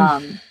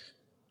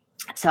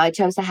 So I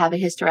chose to have a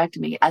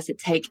hysterectomy. I said,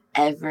 take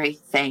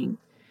everything.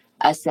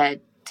 I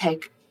said,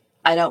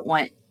 I don't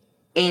want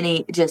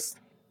just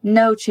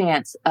no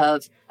chance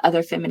of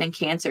other feminine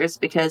cancers,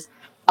 because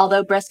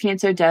although breast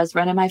cancer does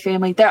run in my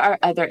family, there are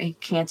other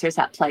cancers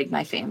that plague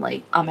my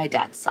family on my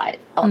dad's side,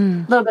 a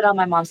little bit on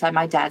my mom's side,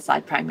 my dad's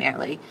side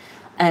primarily.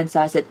 And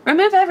so I said,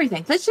 remove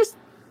everything. Let's just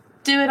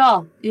do it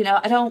all.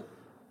 I don't,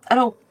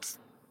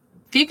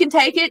 if you can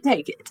take it,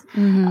 take it.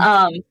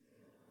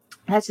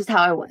 That's just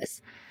how I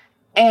was.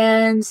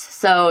 And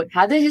so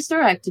had the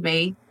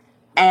hysterectomy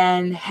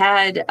and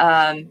had,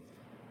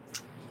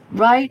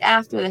 right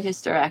after the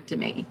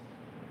hysterectomy,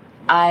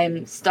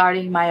 I'm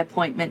starting my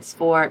appointments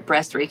for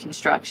breast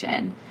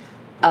reconstruction.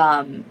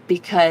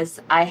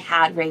 Because I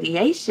had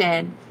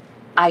radiation,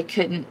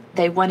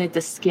 they wanted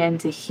the skin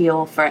to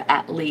heal for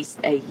at least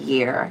a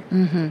year.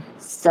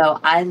 So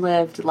I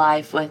lived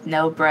life with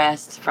no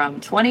breasts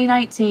from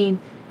 2019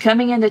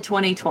 coming into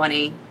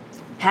 2020,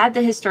 had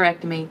the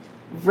hysterectomy,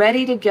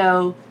 ready to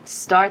go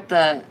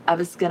I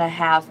was going to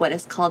have what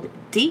is called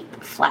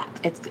DIEP flap.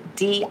 It's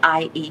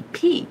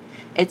DIEP.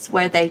 It's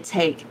where they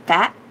take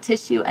fat,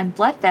 tissue, and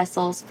blood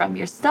vessels from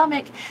your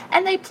stomach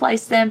and they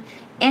place them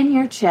in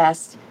your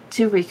chest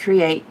to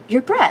recreate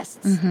your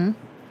breasts.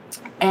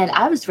 And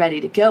I was ready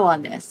to go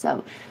on this.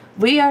 So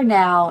we are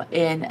now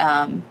in,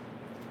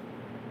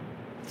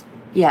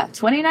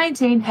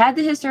 2019, had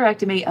the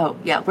hysterectomy. Oh,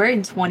 yeah, we're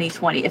in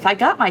 2020. If I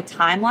got my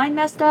timeline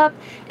messed up,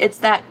 it's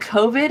that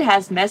COVID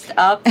has messed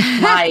up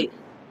my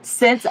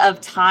sense of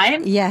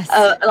time. Yes.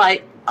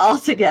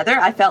 Altogether,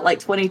 I felt like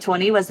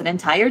 2020 was an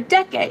entire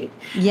decade.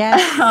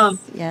 Yes.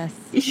 Yes.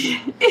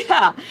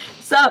 Yeah.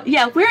 So,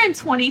 we're in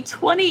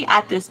 2020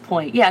 at this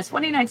point.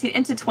 2019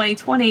 into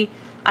 2020,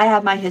 I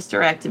had my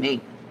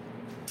hysterectomy.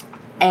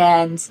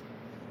 And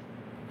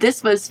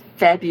this was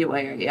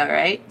February, all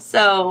right?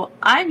 So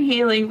I'm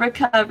healing,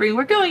 recovering.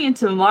 We're going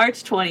into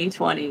March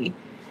 2020.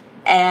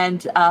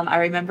 And I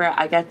remember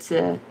I got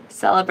to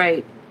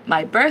celebrate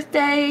my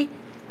birthday.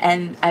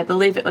 And I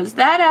believe it was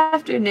that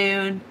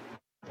afternoon,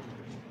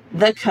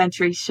 the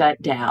country shut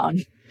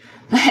down.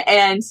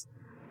 And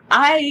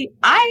I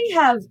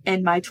have,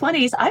 in my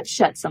 20s, I've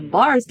shut some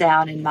bars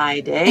down in my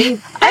day.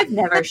 I've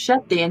never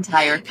shut the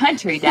entire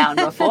country down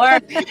before.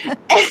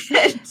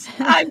 And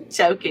I'm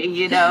joking,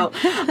 because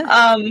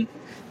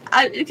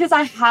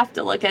I have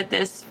to look at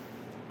this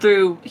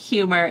through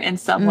humor in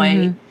some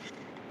way.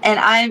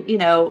 And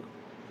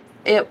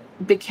it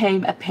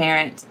became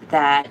apparent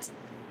that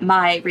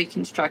my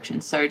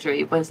reconstruction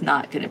surgery was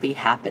not going to be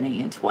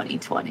happening in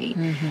 2020.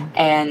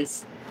 And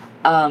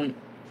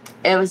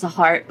it was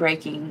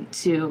heartbreaking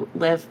to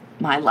live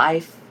my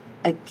life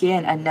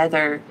again.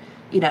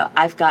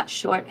 I've got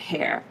short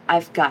hair.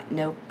 I've got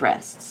no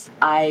breasts.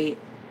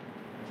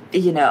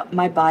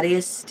 my body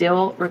is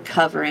still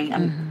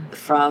recovering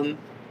from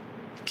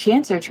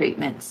cancer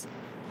treatments.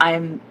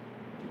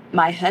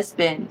 My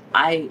husband,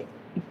 I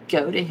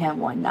go to him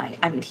one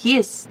night. He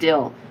has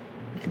still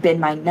been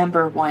my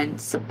number one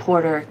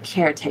supporter,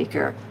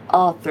 caretaker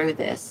all through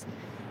this.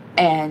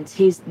 And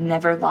he's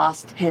never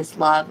lost his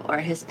love or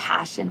his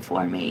passion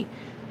for me.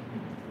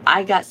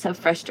 I got so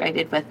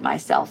frustrated with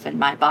myself and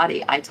my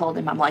body. I told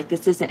him, I'm like,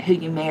 this isn't who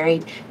you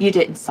married. You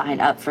didn't sign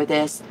up for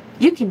this.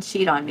 You can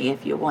cheat on me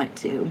if you want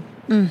to.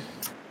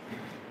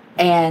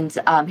 And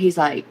he's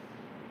like,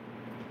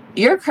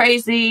 you're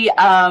crazy,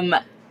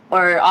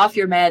 or off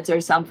your meds or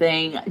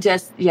something.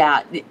 Just,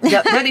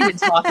 don't even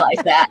talk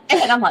like that.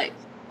 And I'm like,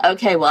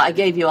 okay, well, I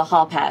gave you a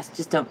hall pass.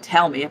 Just don't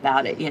tell me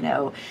about it,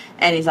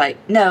 And he's like,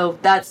 no,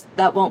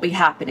 that won't be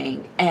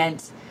happening.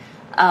 And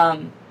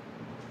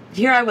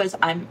here I was,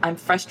 I'm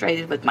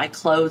frustrated with my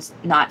clothes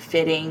not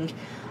fitting.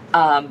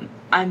 I'm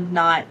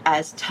not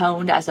as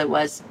toned as I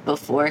was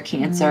before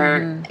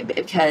cancer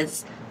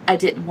because I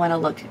didn't want to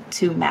look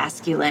too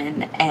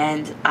masculine,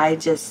 and I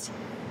just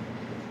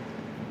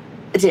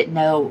didn't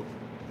know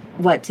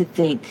what to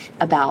think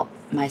about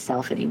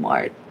myself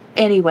anymore.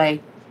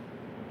 Anyway,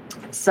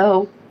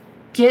 so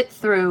get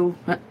through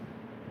I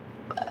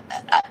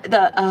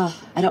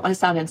don't want to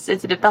sound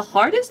insensitive, the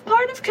hardest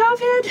part of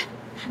COVID.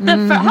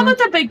 How about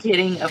the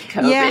beginning of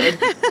COVID? Yeah.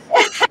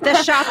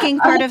 The shocking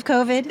part of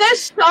COVID. The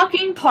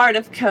shocking part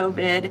of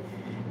COVID.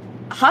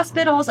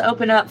 Hospitals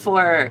open up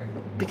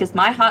because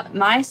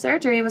my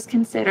surgery was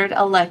considered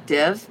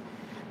elective.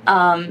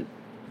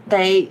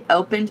 They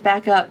opened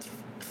back up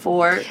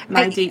for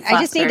my deep flap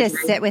I just need surgery.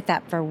 to sit with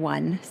that for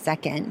 1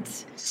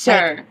 second.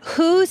 Sure. Like,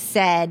 who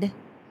said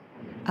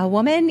a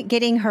woman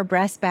getting her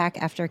breast back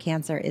after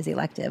cancer is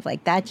elective?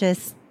 Like, that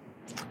just...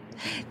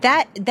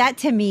 That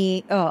to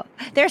me,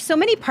 there's so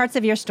many parts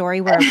of your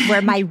story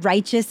where my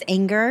righteous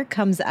anger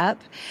comes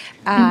up.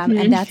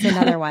 And that's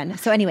another one.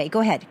 So anyway, go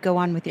ahead. Go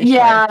on with your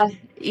story.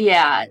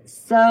 Yeah.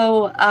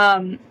 So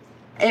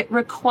it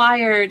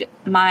required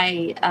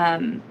my,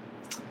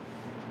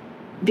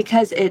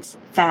 because it's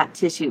fat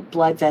tissue,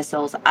 blood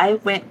vessels, I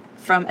went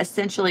from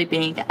essentially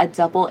being a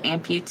double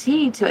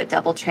amputee to a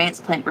double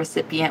transplant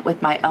recipient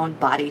with my own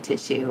body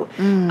tissue.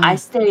 I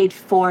stayed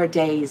 4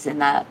 days in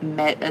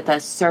the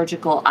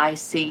surgical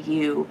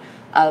ICU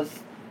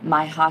of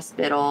my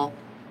hospital.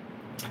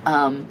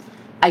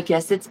 I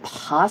guess it's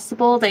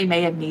possible they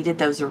may have needed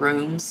those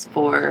rooms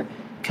for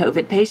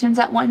COVID patients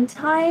at one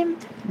time.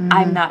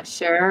 I'm not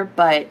sure,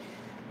 but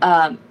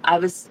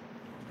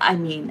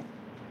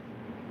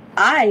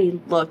I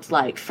looked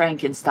like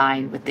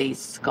Frankenstein with these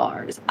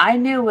scars. I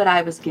knew what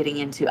I was getting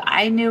into.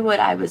 I knew what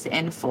I was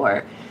in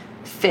for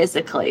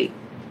physically.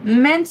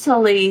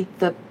 Mentally,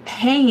 the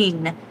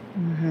pain,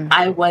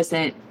 of course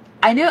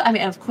I knew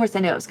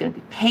it was going to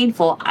be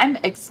painful. I'm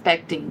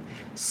expecting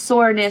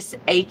soreness,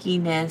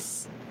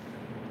 achiness.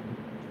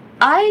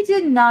 I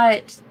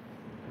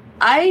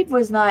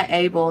was not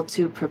able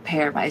to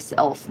prepare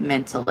myself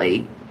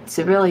mentally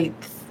to really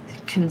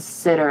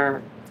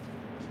consider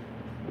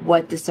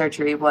what the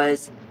surgery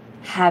was,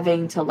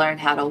 having to learn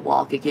how to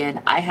walk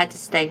again. I had to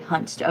stay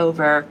hunched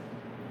over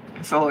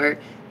for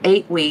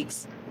 8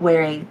 weeks,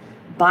 wearing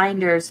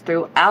binders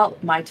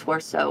throughout my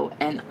torso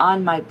and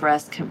on my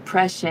breast,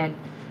 compression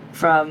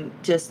from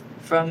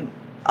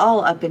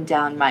all up and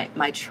down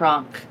my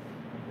trunk.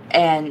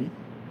 And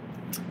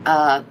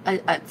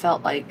I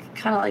felt kind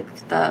of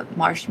like the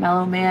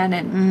Marshmallow Man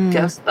and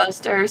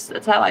Ghostbusters.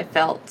 That's how I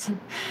felt.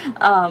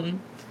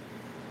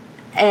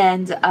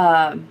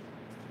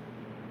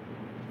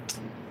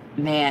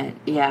 Man,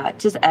 yeah,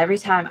 just every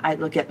time I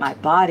look at my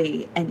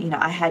body, and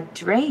I had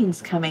drains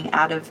coming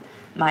out of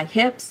my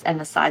hips and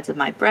the sides of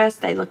my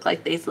breast. They look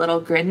like these little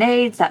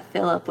grenades that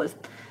fill up with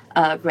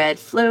red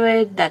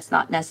fluid. That's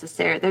not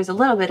necessary. There's a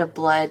little bit of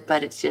blood,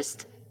 but it's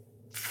just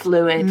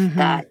fluid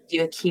that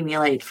you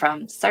accumulate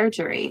from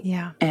surgery.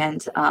 Yeah.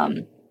 And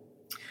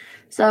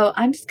so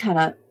I'm just kind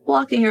of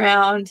walking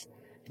around,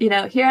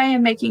 here I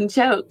am making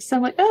jokes.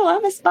 I'm like, oh,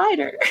 I'm a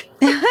spider.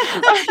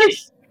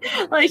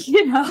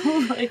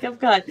 I've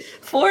got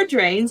 4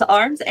 drains,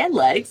 arms and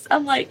legs.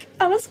 I'm like,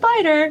 I'm a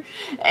spider.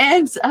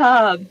 And,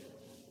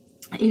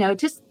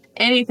 just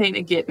anything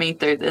to get me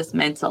through this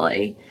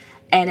mentally.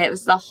 And it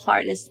was the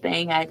hardest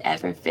thing I'd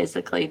ever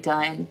physically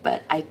done,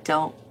 but I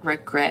don't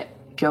regret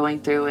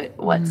going through it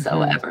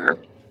whatsoever.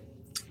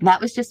 That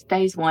was just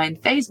phase 1.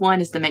 Phase 1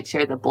 is to make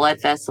sure the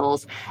blood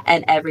vessels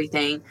and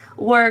everything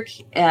work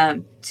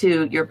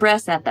to your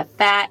breast, that the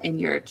fat in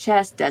your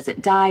chest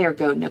doesn't die or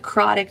go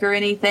necrotic or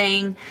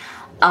anything.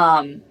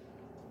 And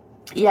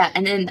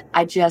then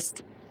I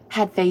just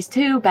had phase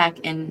 2 back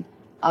in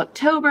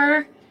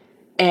October,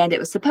 and it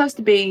was supposed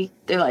to be,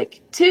 they're like,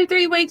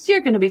 2-3 weeks,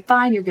 you're going to be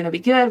fine, you're going to be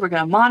good, we're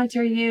going to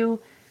monitor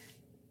you.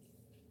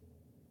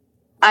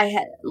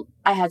 I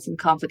had some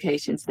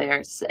complications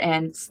there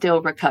and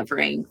still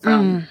recovering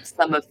from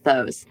some of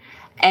those.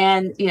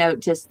 And,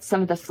 just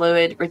some of the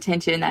fluid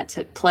retention that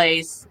took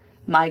place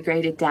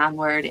migrated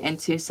downward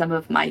into some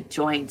of my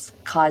joints,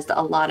 caused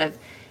a lot of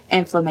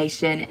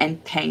inflammation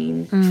and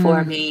pain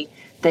for me.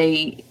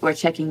 They were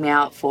checking me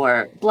out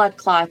for blood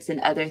clots and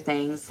other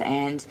things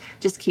and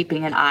just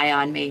keeping an eye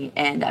on me.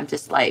 And I'm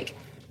just like,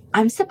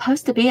 I'm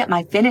supposed to be at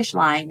my finish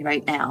line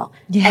right now.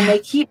 Yeah. And they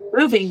keep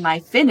moving my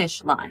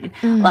finish line.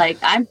 Like,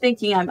 I'm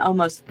thinking I'm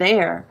almost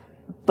there,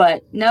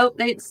 but nope,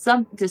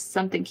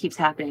 something keeps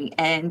happening.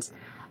 And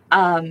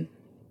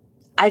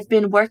I've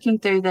been working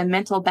through the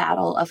mental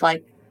battle of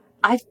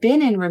I've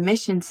been in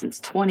remission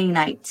since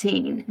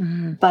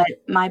 2019, but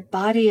my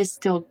body is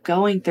still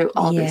going through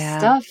all this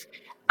stuff.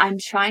 I'm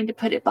trying to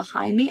put it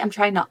behind me. I'm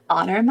trying to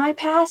honor my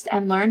past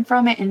and learn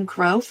from it and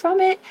grow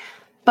from it.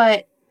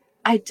 But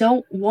I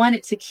don't want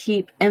it to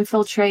keep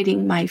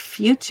infiltrating my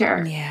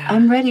future. Yeah.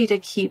 I'm ready to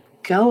keep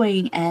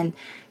going and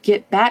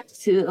get back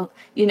to,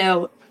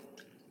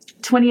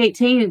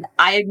 2018,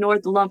 I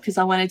ignored the lump because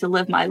I wanted to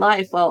live my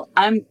life. Well,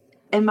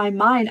 in my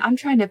mind, I'm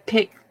trying to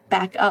pick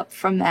back up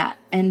from that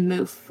and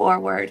move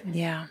forward.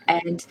 Yeah.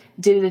 And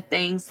do the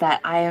things that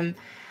I'm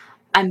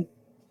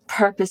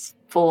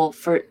purposeful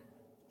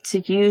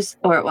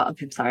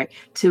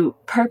to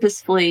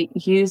purposefully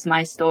use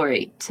my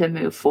story to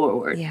move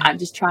forward. Yeah. I'm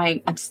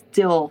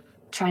still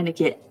trying to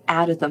get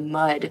out of the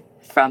mud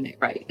from it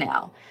right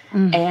now.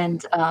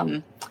 And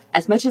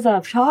as much as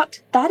I've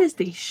talked, that is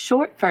the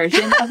short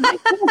version of my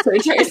cancer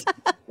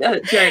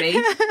journey.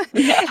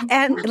 Yeah.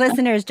 And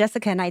listeners,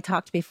 Jessica and I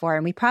talked before,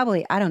 and we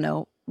probably, I don't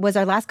know, was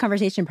our last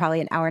conversation probably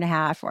an hour and a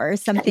half or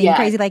something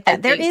crazy like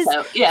that. There is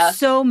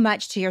so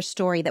much to your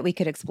story that we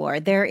could explore.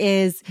 There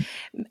is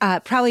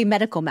probably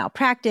medical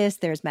malpractice.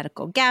 There's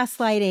medical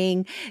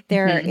gaslighting.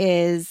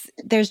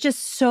 There's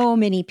just so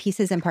many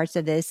pieces and parts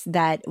of this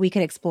that we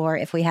could explore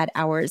if we had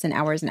hours and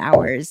hours and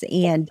hours.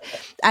 And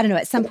I don't know,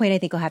 at some point, I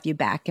think we'll have you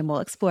back and we'll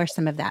explore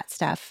some of that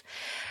stuff.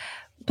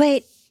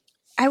 But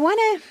I want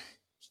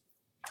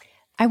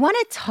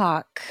to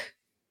talk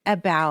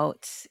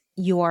about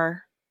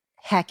your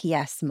heck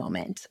yes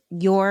moment,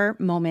 your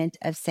moment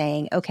of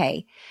saying,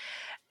 okay,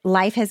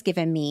 life has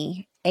given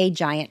me a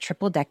giant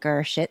triple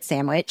decker shit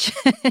sandwich.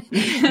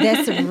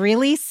 This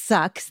really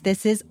sucks.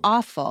 This is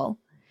awful.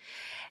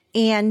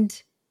 And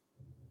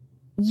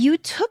you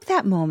took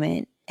that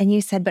moment and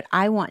you said, but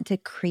I want to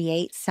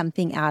create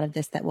something out of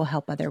this that will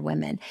help other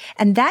women.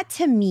 And that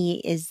to me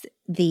is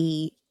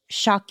the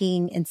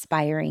shocking,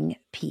 inspiring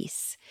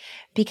piece,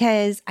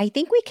 because I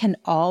think we can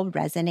all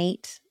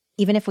resonate.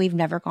 Even if we've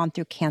never gone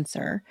through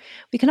cancer,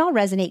 we can all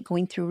resonate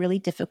going through really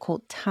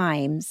difficult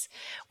times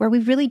where we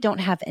really don't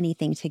have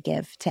anything to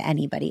give to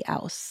anybody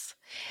else.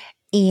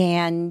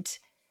 And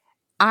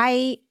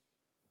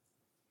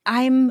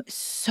I'm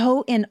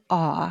so in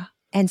awe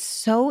and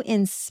so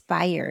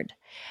inspired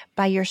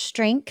by your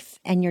strength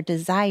and your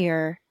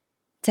desire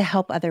to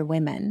help other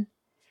women.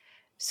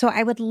 So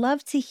I would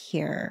love to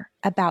hear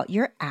about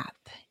your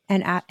app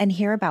and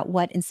hear about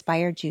what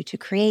inspired you to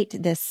create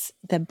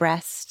the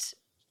breast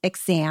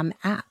exam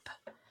app.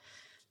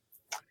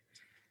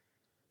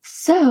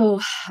 So,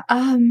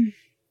 a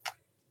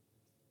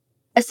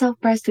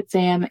self-breast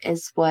exam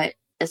is what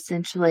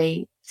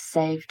essentially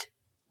saved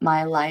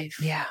my life.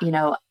 Yeah.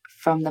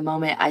 From the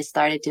moment I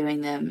started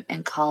doing them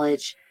in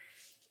college,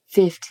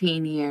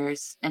 15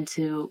 years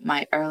into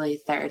my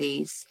early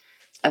 30s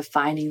of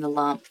finding the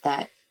lump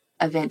that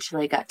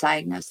eventually got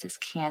diagnosed as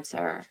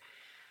cancer,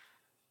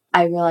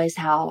 I realized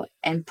how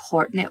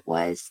important it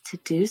was to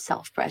do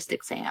self-breast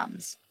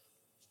exams.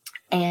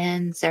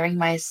 And during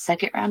my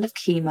second round of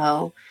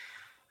chemo,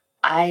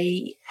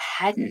 I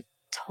hadn't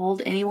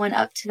told anyone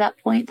up to that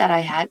point that I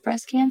had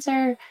breast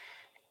cancer.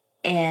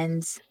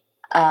 And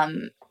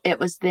it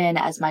was then,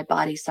 as my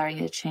body's starting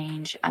to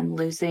change, I'm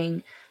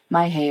losing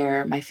my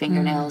hair. My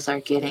fingernails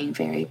are getting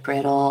very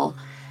brittle.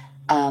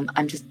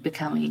 I'm just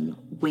becoming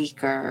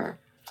weaker.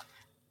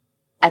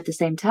 At the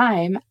same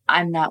time,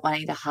 I'm not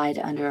wanting to hide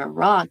under a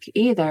rock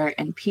either.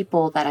 And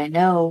people that I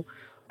know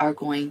are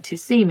going to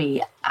see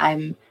me.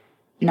 I'm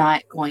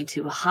not going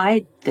to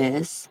hide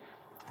this.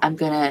 I'm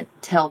going to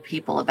tell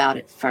people about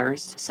it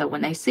first. So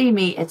when they see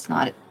me, it's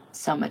not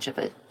so much of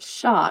a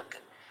shock.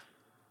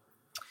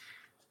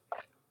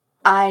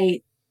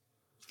 I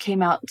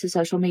came out to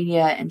social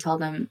media and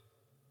told them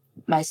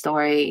my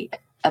story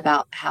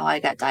about how I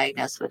got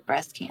diagnosed with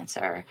breast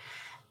cancer.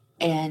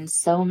 And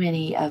so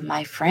many of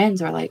my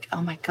friends were like,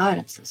 oh my God,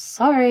 I'm so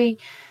sorry.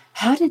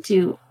 How did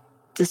you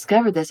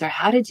discover this? Or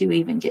how did you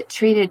even get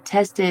treated,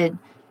 tested,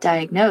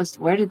 diagnosed?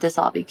 Where did this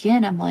all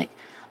begin? I'm like,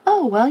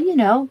 oh, well,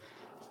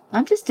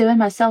 I'm just doing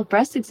my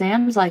self-breast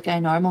exams like I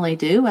normally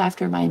do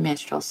after my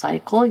menstrual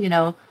cycle.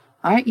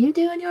 Aren't you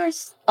doing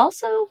yours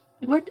also?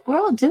 We're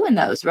all doing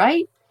those,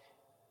 right?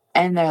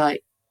 And they're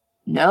like,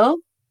 no,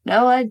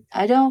 I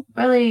don't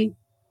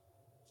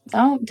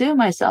do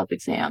my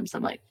self-exams.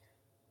 I'm like,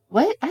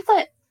 what? I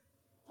thought,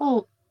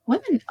 well,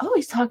 women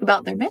always talk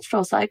about their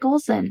menstrual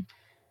cycles, and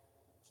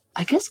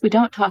I guess we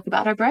don't talk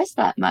about our breasts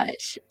that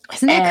much.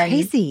 Isn't that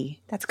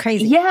crazy? That's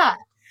crazy. Yeah.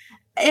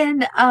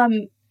 And,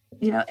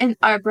 in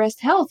our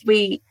breast health,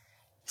 we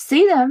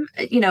see them,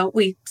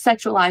 we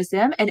sexualize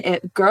them. And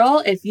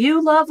if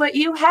you love what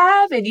you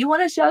have and you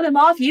want to show them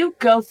off, you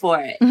go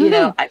for it.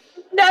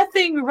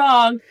 Nothing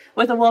wrong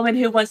with a woman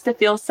who wants to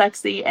feel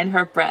sexy in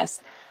her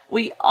breasts.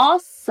 We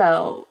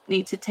also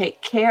need to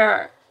take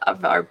care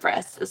of our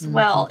breasts as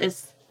well,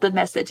 is the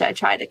message I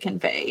try to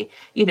convey.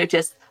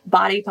 Just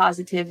body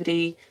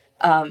positivity,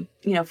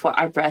 for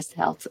our breast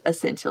health,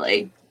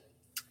 essentially.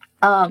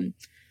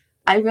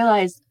 I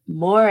realized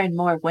more and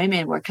more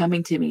women were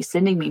coming to me,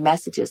 sending me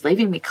messages,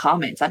 leaving me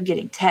comments. I'm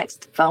getting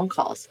texts, phone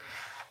calls.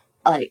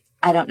 Like,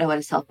 I don't know what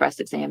a self-breast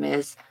exam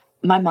is.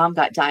 My mom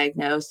got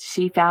diagnosed.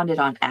 She found it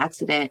on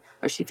accident,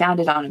 or she found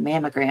it on a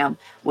mammogram,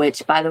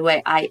 which, by the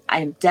way, I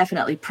am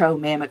definitely pro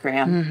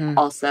mammogram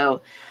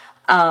also.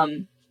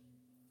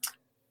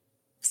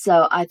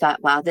 So I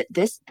thought, wow,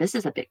 this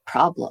is a big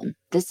problem.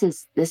 This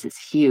is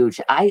huge.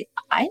 I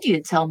need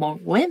to tell more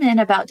women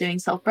about doing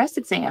self breast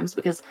exams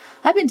because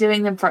I've been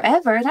doing them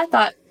forever, and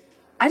I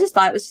just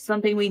thought it was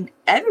something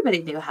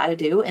everybody knew how to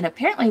do, and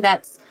apparently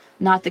that's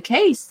not the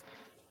case.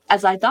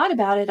 As I thought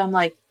about it, I'm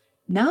like,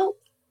 no,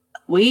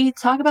 we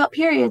talk about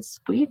periods.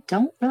 We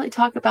don't really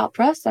talk about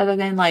breasts other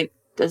than like,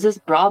 does this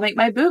bra make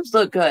my boobs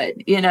look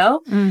good? You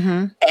know?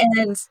 Mm-hmm.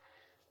 And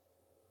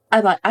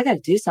I thought, I got to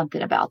do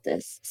something about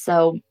this.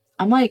 So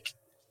I'm like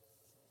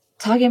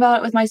talking about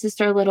it with my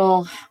sister a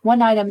little. One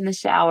night I'm in the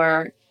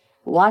shower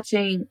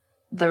watching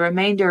the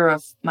remainder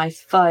of my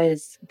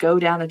fuzz go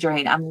down the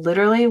drain. I'm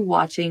literally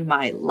watching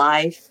my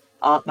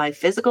my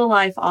physical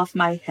life off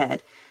my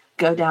head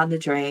go down the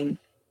drain.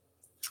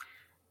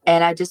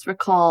 And I just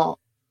recall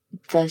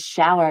the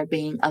shower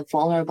being a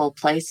vulnerable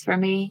place for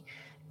me,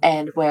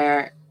 and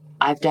where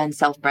I've done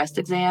self breast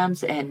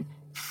exams and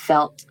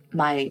felt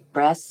my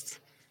breasts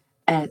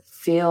and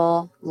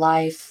feel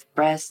life,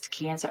 breast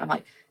cancer. I'm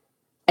like,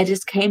 it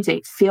just came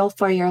to feel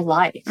for your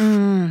life.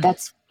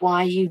 That's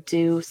why you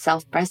do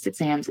self breast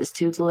exams, is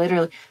to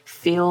literally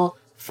feel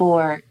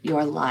for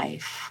your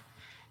life.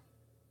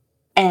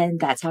 And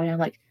that's how I'm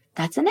like,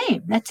 that's a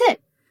name. That's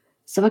it.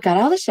 So I got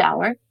out of the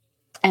shower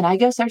and I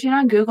go searching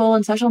on Google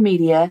and social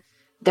media.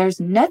 There's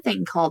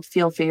nothing called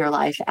Feel for Your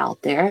Life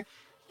out there.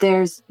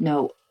 There's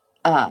no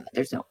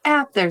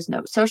app. There's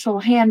no social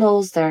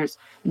handles. There's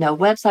no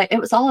website. It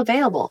was all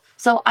available.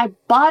 So I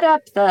bought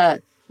up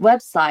the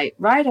website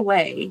right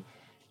away,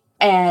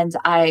 and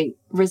I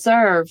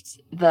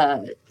reserved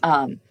the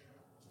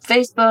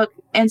Facebook,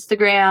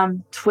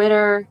 Instagram,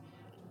 Twitter,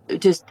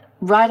 just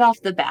right off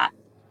the bat.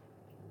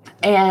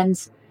 And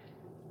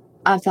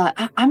I thought,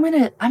 I'm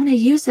gonna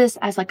use this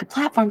as like a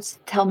platform to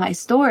tell my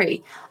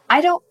story. I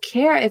don't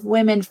care if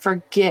women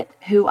forget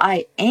who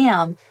I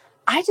am.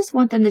 I just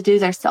want them to do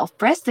their self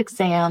breast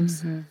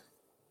exams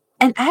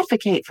and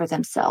advocate for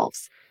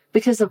themselves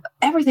because of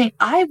everything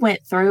I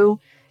went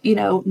through. You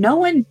know, no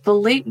one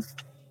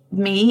believed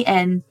me,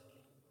 and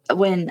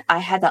when I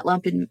had that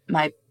lump in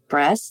my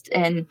breast,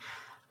 and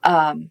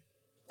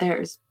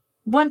there's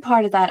one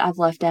part of that I've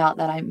left out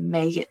that I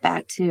may get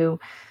back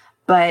to,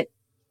 but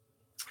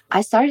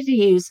I started to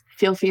use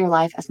Feel for Your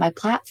Life as my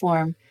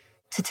platform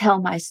to tell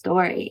my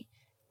story.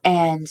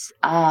 And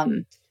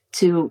I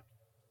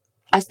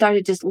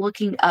started just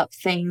looking up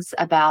things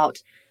about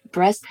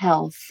breast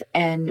health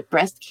and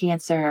breast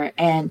cancer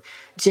and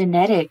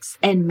genetics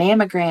and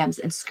mammograms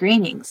and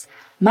screenings.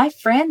 My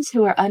friends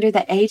who are under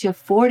the age of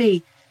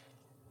 40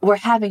 were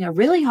having a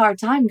really hard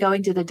time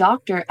going to the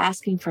doctor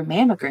asking for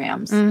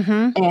mammograms.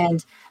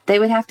 And they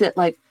would have to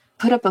like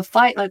put up a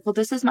fight, like, well,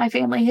 this is my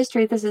family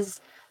history. This is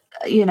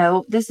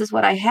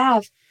what I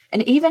have.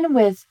 And even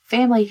with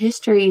family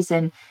histories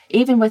and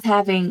even with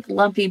having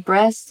lumpy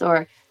breasts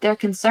or their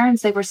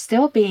concerns, they were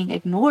still being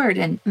ignored.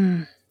 And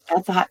I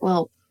thought,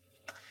 well,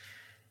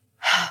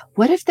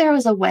 what if there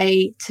was a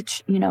way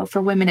to,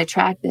 for women to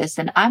track this?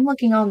 And I'm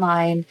looking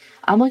online,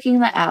 I'm looking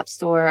in the App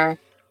Store.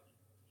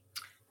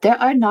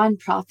 There are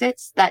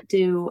nonprofits that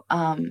do,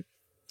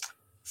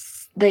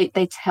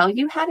 they tell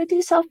you how to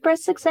do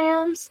self-breast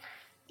exams,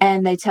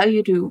 and they tell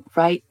you to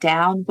write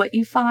down what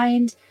you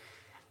find.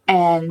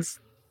 And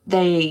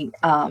they,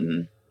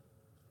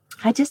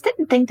 I just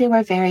didn't think they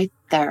were very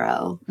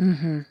thorough.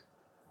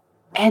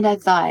 And I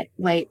thought,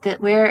 wait,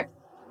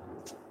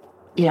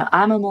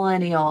 I'm a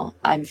millennial.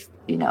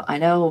 I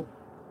know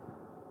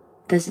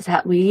this is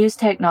how we use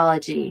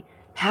technology.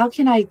 How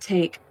can I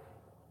take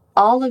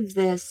all of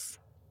this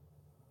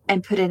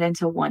and put it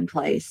into one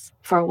place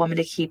for a woman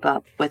to keep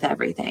up with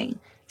everything?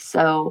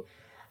 So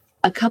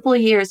a couple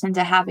of years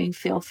into having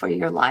Feel for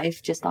Your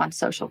Life just on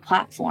social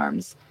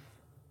platforms,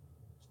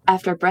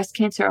 after Breast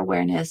Cancer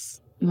Awareness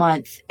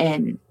Month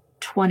in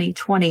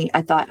 2020,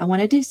 I thought, I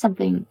want to do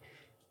something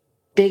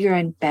bigger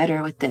and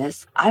better with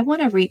this. I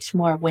want to reach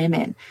more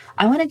women.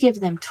 I want to give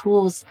them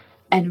tools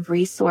and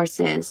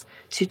resources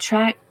to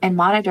track and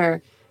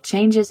monitor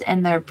changes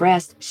in their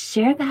breast,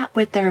 share that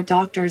with their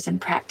doctors and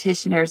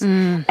practitioners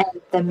and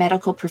the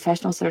medical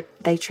professionals that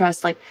they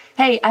trust. Like,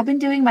 hey, I've been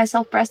doing my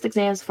self-breast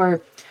exams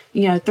for,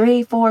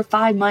 3, 4,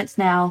 5 months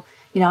now.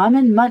 I'm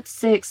in month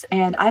 6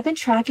 and I've been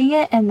tracking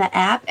it in the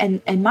app, and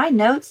in my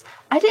notes,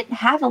 I didn't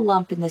have a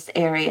lump in this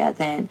area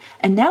then.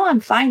 And now I'm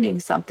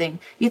finding something.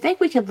 You think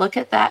we could look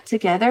at that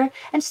together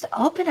and just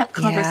open up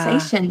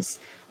conversations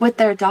with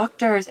their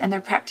doctors and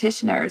their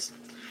practitioners?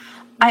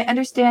 I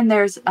understand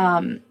there's,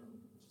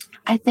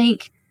 I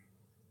think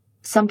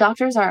some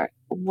doctors are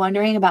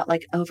wondering about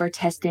like over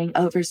testing,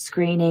 over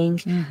screening,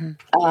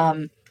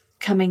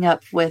 coming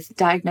up with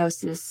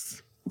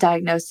diagnoses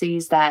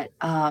that,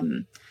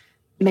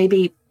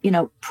 maybe,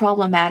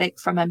 problematic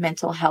from a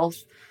mental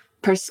health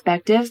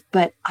perspective,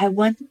 but I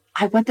want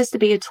this to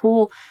be a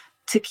tool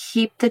to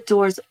keep the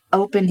doors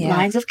open,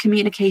 lines of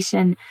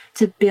communication,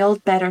 to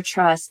build better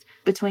trust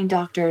between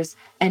doctors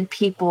and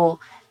people,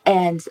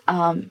 and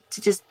to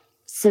just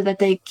so that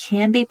they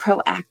can be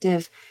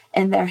proactive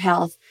in their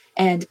health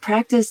and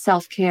practice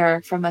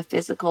self-care from a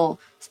physical,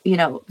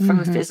 from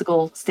a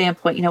physical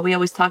standpoint. We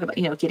always talk about,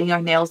 getting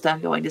our nails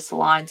done, going to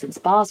salons and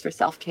spas for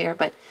self-care,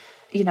 but,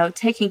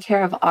 taking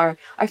care of our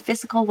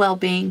physical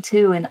well-being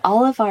too, and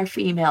all of our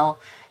female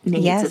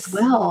needs as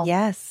well.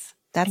 Yes.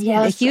 That's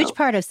a huge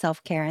part of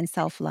self-care and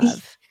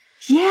self-love.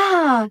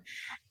 Yeah.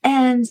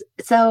 And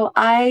so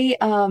I,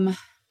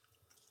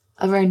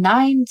 over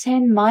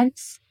 9-10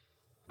 months,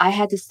 I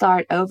had to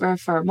start over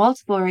for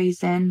multiple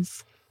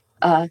reasons,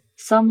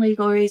 some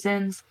legal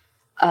reasons.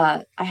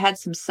 I had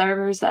some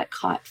servers that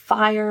caught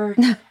fire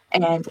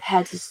and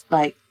had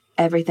to,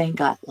 everything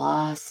got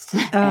lost.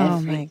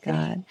 Oh, my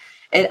God.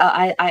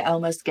 I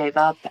almost gave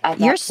up at that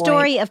point. Your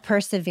story of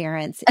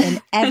perseverance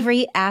in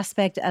every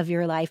aspect of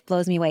your life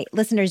blows me away.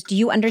 Listeners, do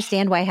you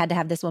understand why I had to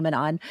have this woman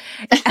on?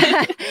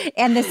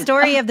 And the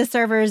story of the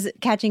servers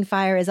catching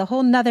fire is a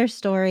whole nother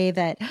story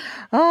that,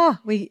 So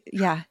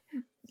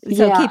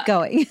keep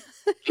going.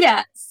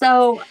 Yeah.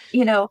 So,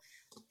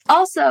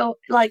 also,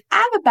 I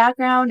have a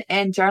background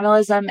in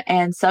journalism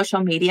and social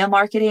media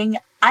marketing.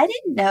 I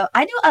didn't know.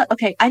 I knew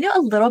a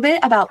little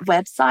bit about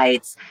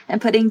websites and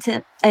putting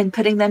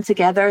them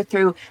together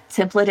through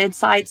templated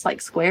sites like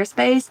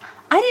Squarespace.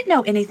 I didn't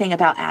know anything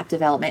about app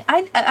development.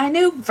 I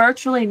knew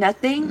virtually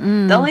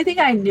nothing. The only thing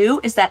I knew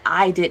is that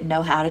I didn't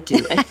know how to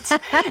do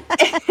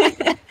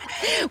it.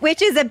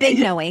 Which is a big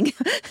knowing.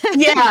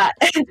 Yeah,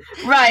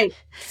 right.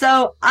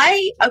 So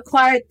I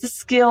acquired the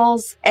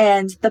skills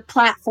and the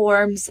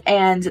platforms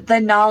and the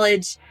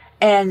knowledge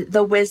and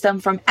the wisdom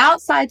from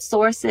outside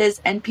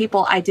sources and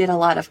people. I did a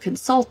lot of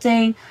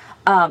consulting.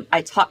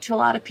 I talked to a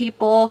lot of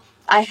people.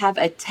 I have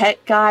a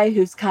tech guy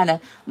who's kind of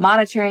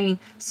monitoring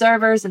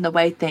servers and the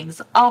way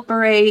things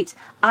operate.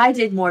 I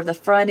did more of the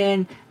front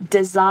end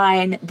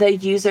design, the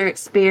user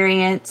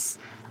experience,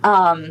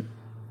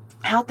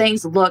 how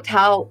things looked,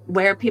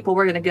 where people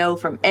were going to go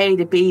from A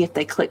to B. If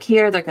they click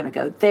here, they're going to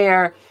go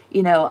there.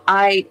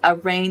 I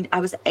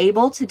was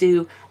able to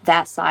do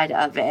that side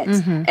of it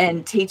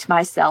and teach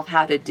myself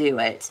how to do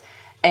it.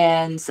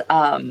 And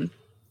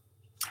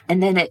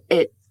then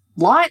it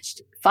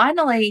launched.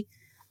 Finally,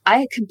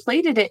 I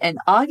completed it in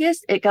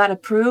August. It got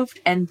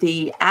approved in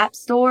the App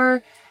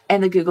Store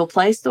and the Google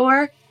Play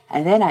Store.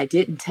 And then I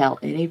didn't tell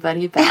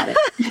anybody about it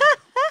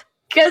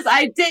because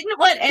I didn't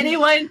want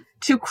anyone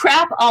to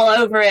crap all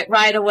over it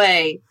right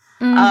away.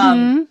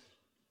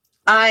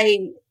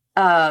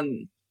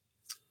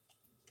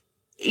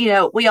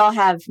 We all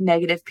have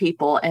negative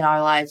people in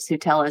our lives who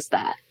tell us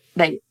that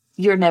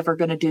you're never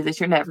going to do this.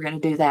 You're never going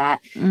to do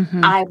that.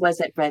 I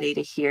wasn't ready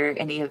to hear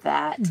any of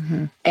that.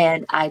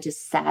 And I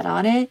just sat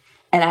on it,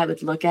 and I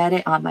would look at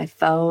it on my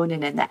phone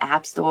and in the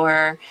App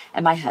Store,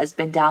 and my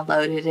husband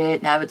downloaded it,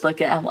 and I would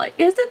look at it. I'm like,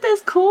 isn't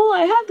this cool?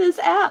 I have this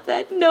app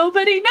that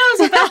nobody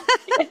knows about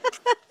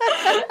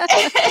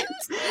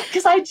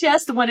because I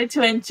just wanted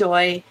to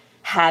enjoy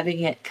having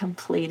it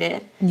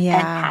completed and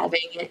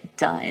having it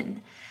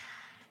done.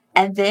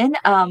 And then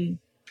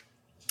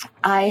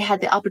I had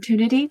the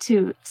opportunity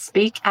to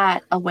speak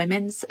at a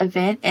women's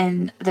event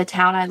in the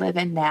town I live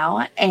in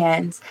now.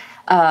 And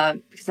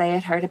because I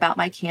had heard about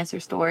my cancer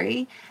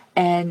story.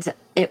 And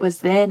it was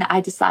then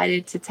I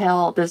decided to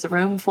tell this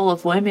room full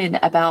of women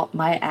about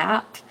my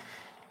app.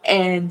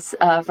 And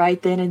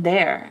right then and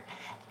there.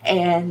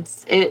 And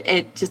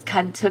it just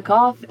kind of took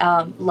off.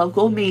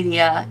 Local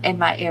media in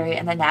my area,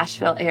 in the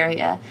Nashville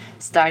area,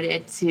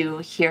 started to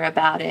hear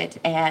about it.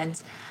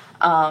 And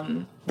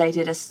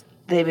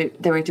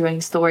they were doing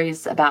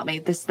stories about me.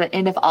 This is the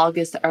end of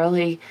August,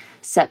 early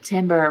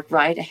September,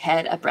 right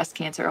ahead of Breast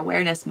Cancer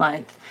Awareness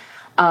Month.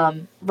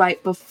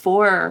 Right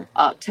before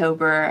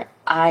October,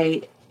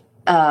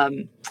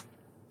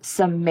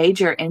 some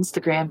major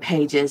Instagram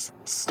pages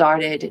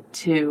started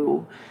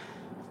to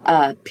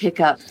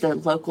pick up the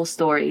local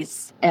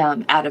stories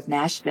out of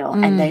Nashville,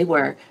 and they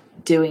were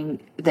doing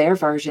their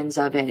versions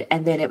of it.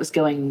 And then it was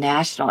going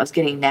national. I was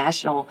getting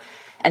national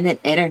and then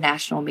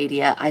international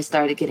media. I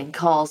started getting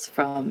calls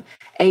from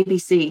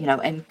ABC,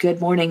 and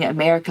Good Morning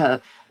America,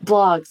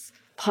 blogs,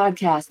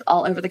 podcasts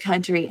all over the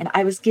country. And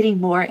I was getting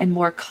more and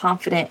more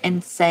confident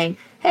in saying,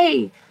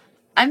 hey,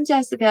 I'm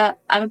Jessica.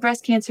 I'm a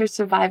breast cancer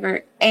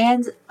survivor,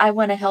 and I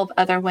want to help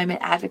other women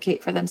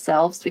advocate for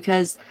themselves,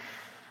 because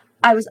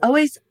I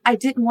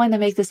didn't want to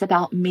make this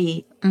about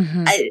me.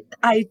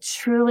 I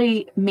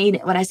truly mean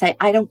it when I say,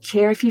 I don't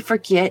care if you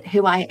forget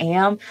who I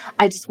am.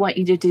 I just want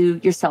you to do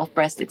your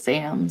self-breast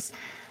exams.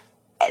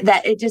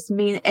 That it just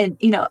means, and,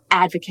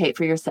 advocate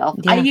for yourself.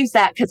 Yeah. I use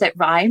that because it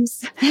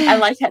rhymes. I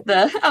like how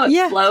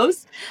it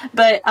flows.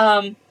 But,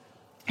 and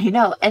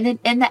then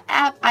in the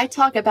app, I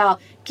talk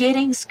about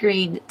getting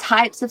screened,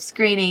 types of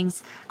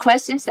screenings,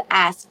 questions to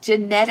ask,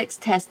 genetics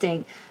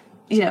testing,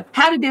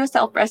 how to do a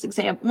self-breast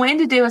exam, when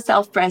to do a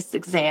self-breast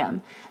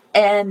exam.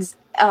 And,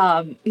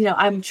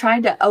 I'm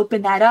trying to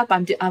open that up.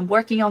 I'm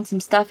working on some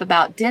stuff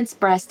about dense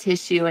breast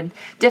tissue and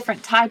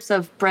different types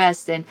of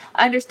breasts and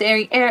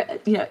understanding,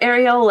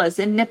 areolas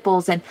and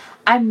nipples. And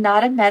I'm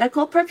not a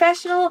medical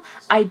professional.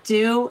 I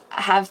do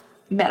have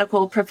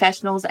medical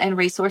professionals and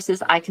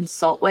resources I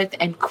consult with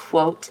and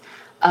quote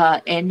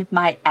in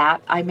my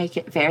app, I make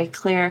it very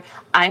clear.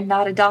 I'm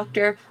not a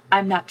doctor.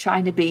 I'm not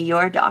trying to be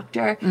your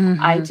doctor.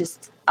 I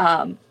just,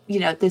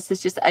 this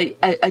is just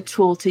a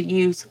tool to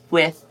use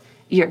with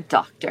your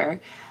doctor.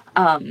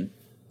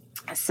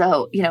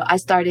 So, I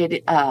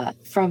started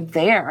from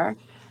there.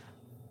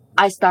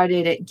 I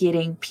started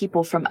getting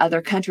people from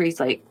other countries.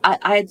 Like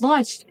I had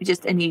launched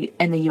just in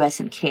the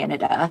US and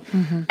Canada,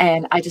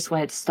 and I just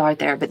wanted to start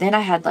there. But then I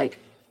had like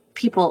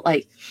people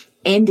like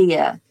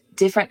India,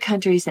 different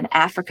countries in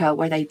Africa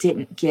where they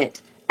didn't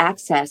get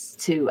access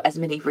to as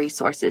many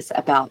resources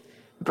about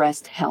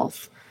breast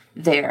health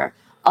there,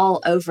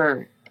 all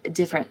over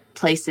different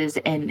places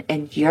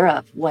in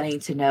Europe wanting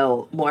to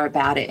know more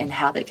about it and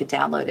how they could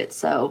download it.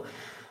 So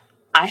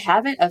I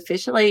haven't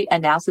officially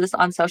announced this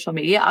on social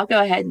media. I'll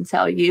go ahead and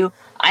tell you,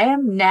 I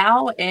am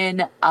now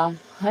in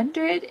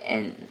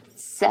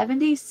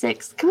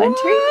 176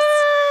 countries.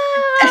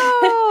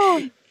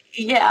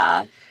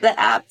 Yeah, the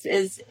app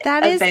is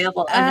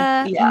available.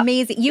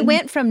 Amazing. You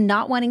went from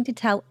not wanting to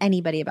tell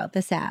anybody about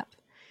this app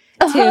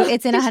to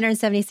it's in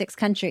 176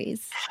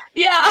 countries.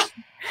 Yeah.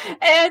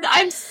 And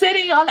I'm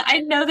sitting on,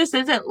 I know this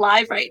isn't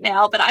live right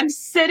now, but I'm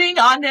sitting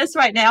on this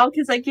right now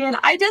because, again,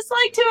 I just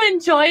like to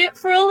enjoy it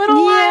for a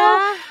little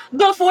while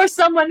before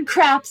someone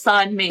craps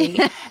on me.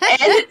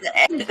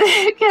 and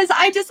because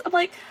I'm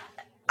like,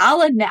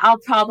 I'll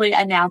probably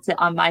announce it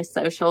on my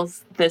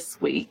socials this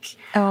week.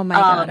 Oh my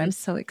God, I'm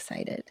so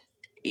excited.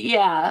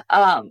 Yeah.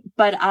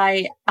 But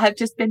I've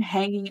just been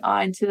hanging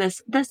on to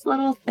this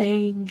little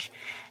thing.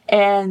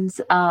 And,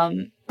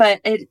 but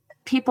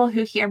people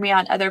who hear me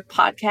on other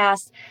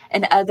podcasts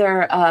and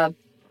other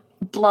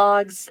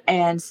blogs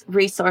and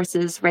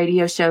resources,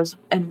 radio shows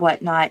and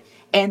whatnot,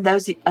 and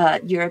those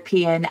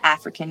European,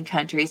 African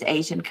countries,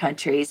 Asian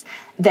countries,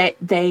 that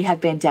they have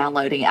been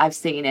downloading. I've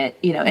seen it,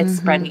 it's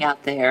spreading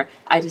out there.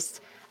 I just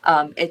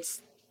haven't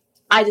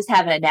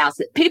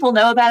announced it. People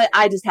know about it.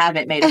 I just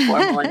haven't made a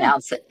formal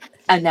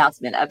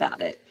announcement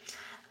about it.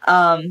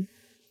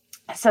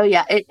 So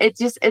yeah,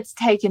 it's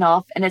taken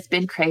off and it's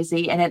been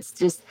crazy, and it's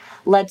just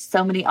led to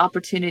so many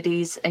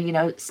opportunities,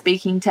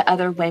 speaking to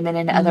other women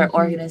and other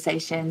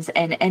organizations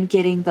and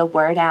getting the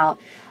word out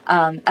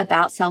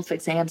about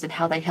self-exams and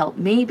how they help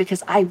me,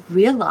 because I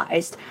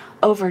realized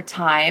over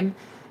time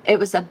it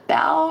was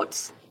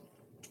about,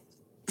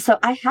 so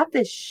I have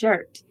this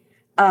shirt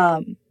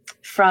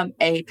from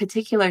a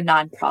particular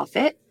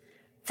nonprofit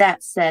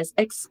that says,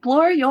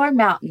 "Explore your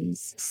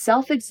mountains,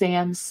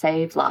 self-exams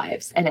save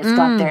lives." And it's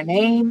got their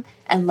name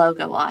and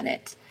logo on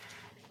it.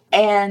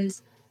 And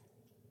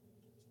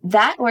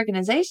that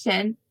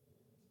organization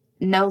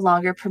no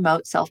longer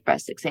promotes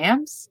self-breast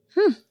exams.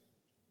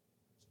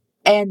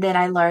 And then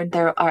I learned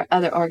there are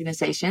other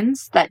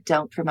organizations that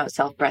don't promote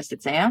self-breast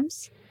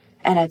exams.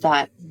 And I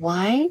thought,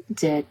 why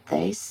did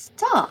they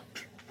stop?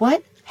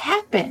 What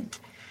happened?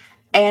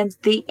 And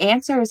the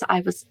answers I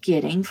was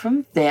getting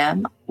from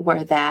them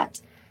were that,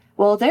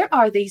 well, there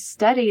are these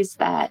studies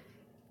that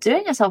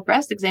doing a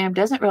self-breast exam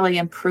doesn't really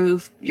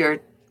improve your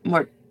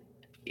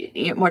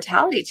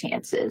mortality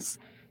chances.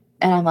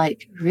 And I'm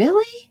like,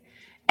 really?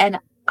 And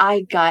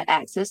I got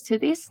access to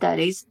these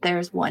studies.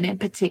 There's one in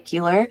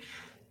particular,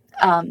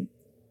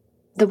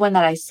 the one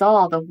that I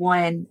saw, the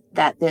one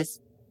that this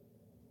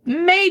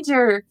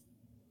major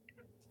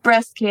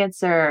breast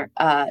cancer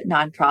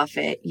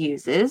nonprofit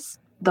uses,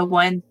 the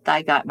one that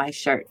I got my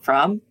shirt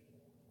from.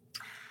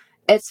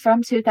 It's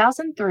from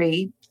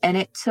 2003, and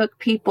it took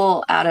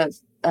people out of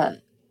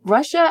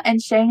Russia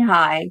and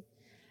Shanghai,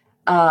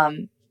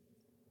 and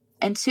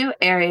two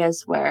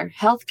areas where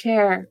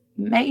healthcare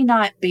may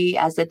not be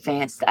as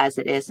advanced as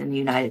it is in the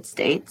United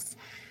States.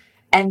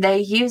 And they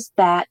used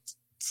that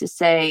to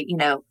say,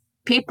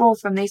 people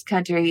from these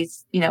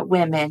countries,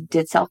 women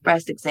did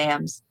self-breast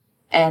exams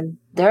and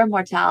their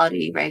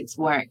mortality rates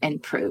weren't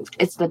improved.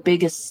 It's the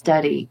biggest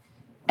study.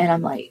 And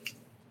I'm like,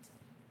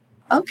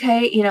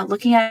 okay,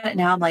 looking at it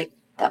now, I'm like,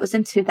 that was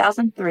in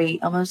 2003,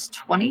 almost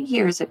 20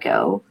 years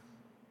ago.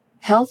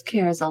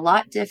 Healthcare is a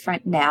lot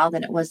different now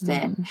than it was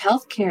then.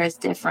 Healthcare is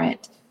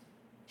different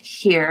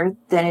here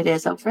than it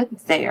is over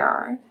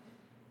there.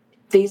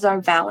 These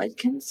are valid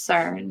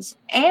concerns,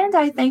 and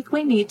I think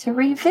we need to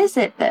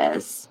revisit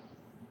this.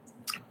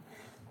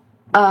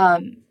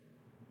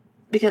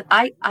 Because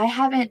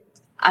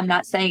I'm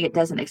not saying it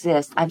doesn't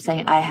exist. I'm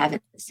saying I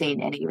haven't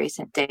seen any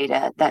recent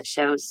data that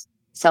shows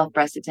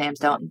self-breast exams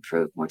don't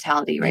improve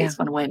mortality rates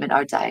when women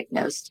are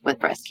diagnosed with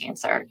breast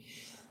cancer.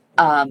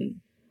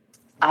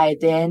 I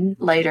then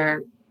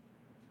later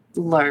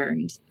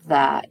learned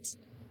that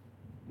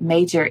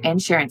major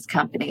insurance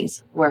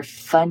companies were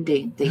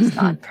funding these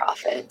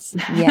nonprofits.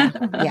 Yeah.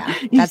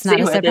 That's not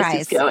a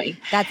surprise.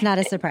 That's not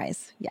a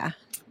surprise. Yeah.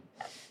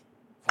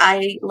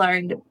 I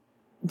learned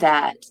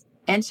that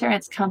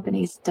insurance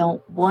companies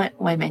don't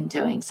want women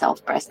doing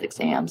self-breast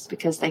exams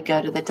because they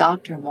go to the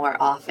doctor more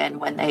often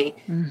when they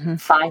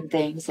find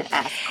things and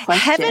ask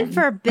questions. Heaven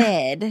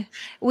forbid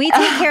we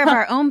take care of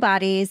our own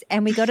bodies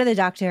and we go to the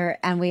doctor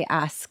and we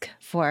ask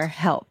for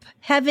help.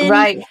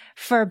 Heaven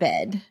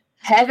forbid.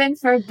 Heaven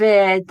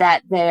forbid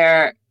that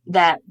they're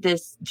that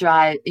this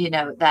drive,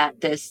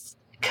 that this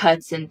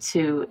cuts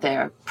into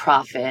their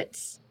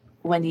profits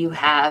when you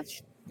have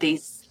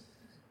these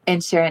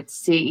insurance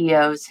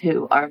CEOs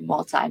who are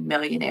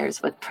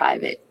multimillionaires with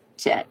private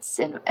jets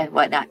and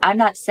whatnot. I'm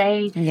not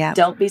saying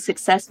don't be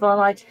successful in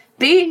life.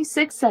 Be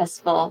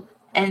successful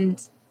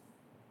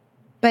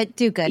but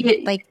do good.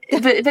 It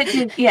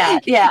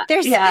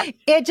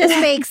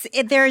just makes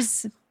it,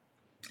 there's,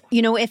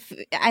 if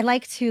I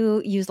like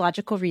to use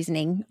logical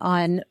reasoning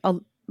on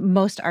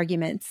most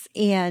arguments,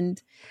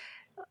 and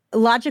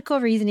logical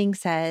reasoning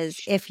says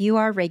if you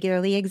are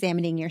regularly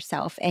examining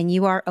yourself and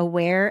you are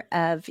aware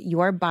of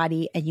your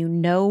body and you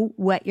know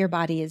what your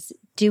body is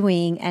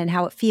doing and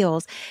how it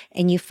feels,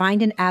 and you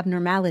find an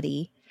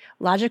abnormality,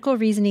 logical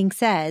reasoning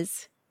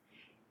says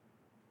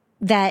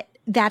that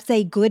that's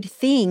a good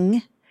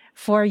thing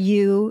for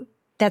you.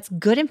 That's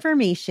good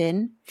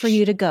information for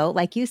you to go,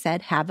 like you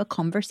said, have a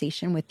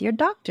conversation with your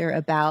doctor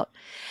about.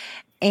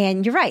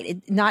 And you're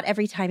right. Not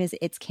every time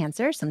it's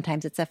cancer.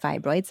 Sometimes it's a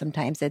fibroid.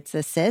 Sometimes it's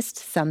a cyst.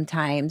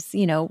 Sometimes,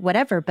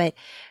 whatever. But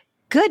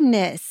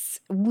goodness,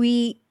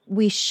 we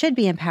should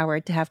be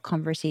empowered to have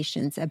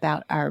conversations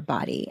about our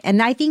body.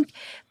 And I think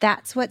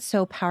that's what's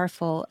so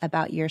powerful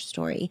about your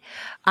story.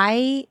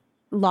 I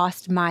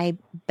lost my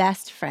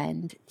best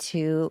friend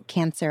to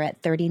cancer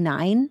at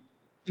 39.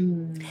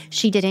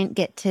 She didn't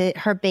get to,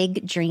 her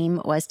big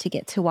dream was to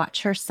get to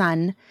watch her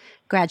son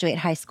graduate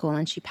high school,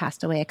 and she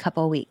passed away a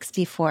couple weeks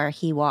before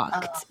he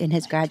walked in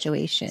his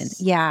graduation. Goodness.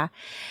 Yeah.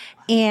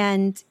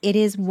 And it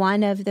is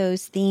one of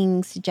those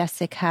things,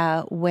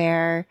 Jessica,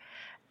 where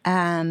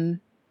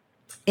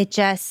it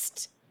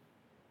just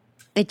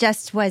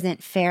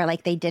wasn't fair.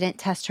 Like, they didn't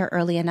test her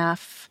early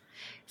enough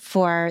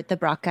for the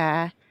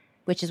BRCA,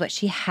 which is what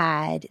she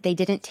had. They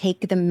didn't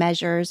take the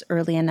measures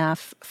early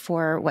enough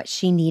for what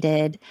she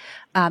needed.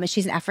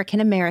 She's an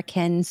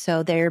African-American,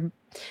 so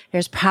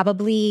there's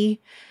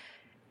probably,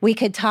 we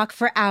could talk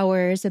for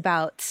hours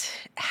about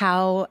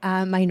how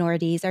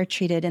minorities are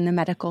treated in the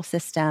medical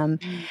system.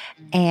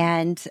 Mm-hmm.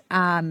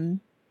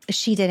 And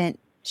she didn't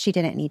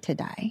need to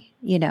die,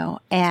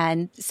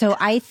 And so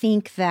I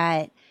think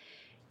that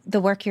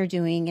the work you're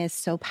doing is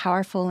so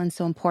powerful and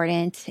so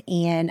important.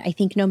 And I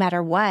think no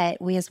matter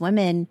what, we as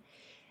women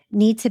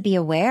need to be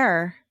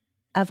aware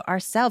of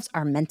ourselves,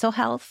 our mental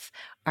health,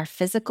 our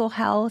physical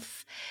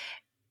health,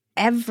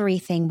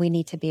 everything we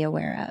need to be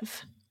aware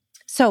of.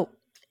 So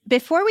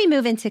before we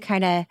move into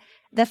kind of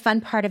the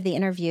fun part of the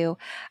interview,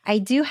 I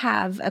do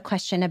have a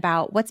question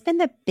about what's been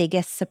the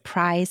biggest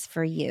surprise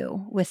for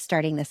you with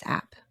starting this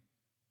app?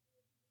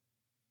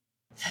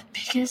 The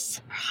biggest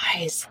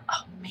surprise?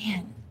 Oh,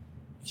 man.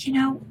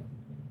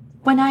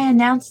 When I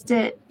announced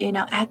it,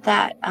 at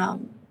that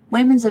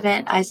women's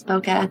event I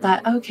spoke at, I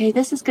thought, okay,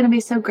 this is going to be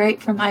so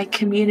great for my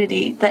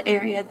community, the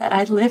area that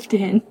I lived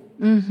in.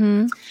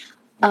 Mm-hmm.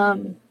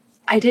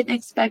 I didn't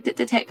expect it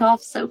to take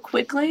off so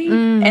quickly,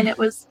 and it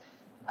was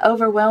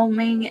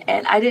overwhelming,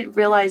 and I didn't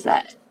realize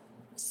that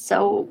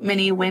so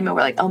many women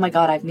were like, oh my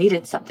God, I've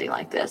needed something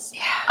like this.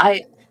 Yeah.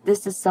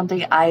 This is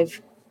something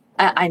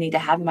I need to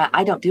have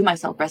I don't do my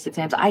self-breast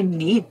exams. I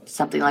need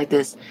something like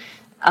this.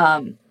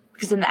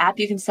 Because in the app,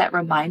 you can set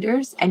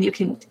reminders and you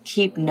can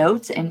keep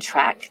notes and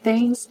track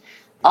things.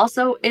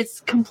 Also,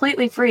 it's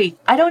completely free.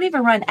 I don't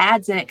even run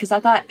ads in it because I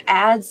thought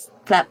ads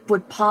that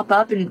would pop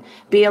up and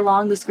be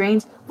along the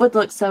screens would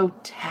look so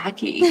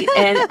tacky.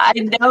 And I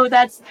know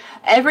that's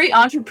every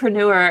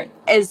entrepreneur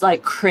is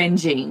like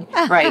cringing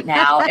right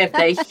now if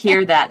they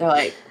hear that. They're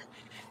like,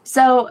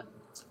 so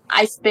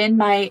I spend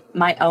my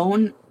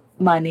own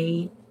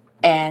money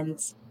and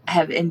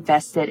have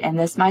invested in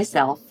this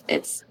myself.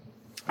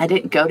 I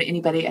didn't go to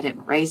anybody. I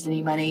didn't raise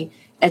any money.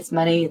 It's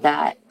money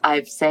that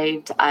I've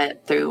saved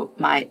through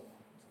my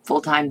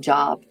full-time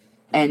job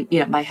and,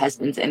 my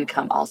husband's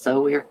income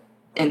also. We're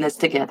in this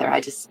together.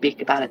 I just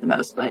speak about it the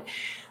most, but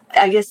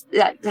I guess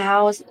that's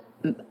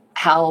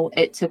how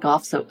it took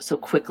off so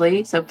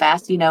quickly, so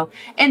fast.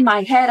 In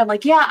my head, I'm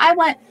like, yeah, I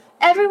want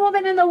every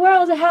woman in the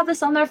world to have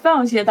this on their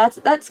phones. That's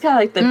kind of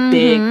like the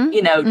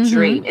big,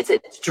 dream. It's a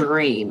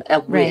dream, a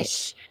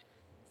wish.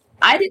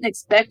 I didn't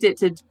expect it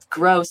to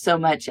grow so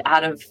much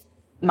out of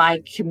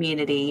my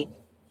community,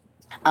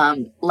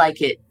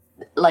 like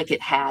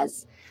it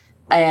has.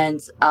 And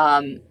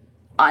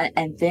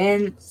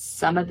then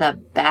some of the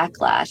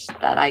backlash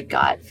that I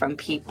got from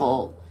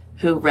people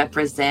who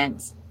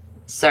represent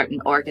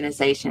certain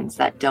organizations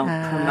that don't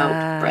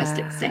promote breast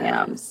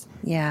exams.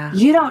 Yeah.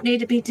 You don't need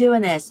to be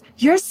doing this.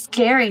 You're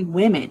scaring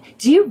women.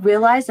 Do you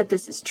realize that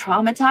this is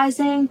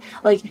traumatizing?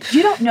 Like,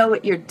 you don't know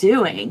what you're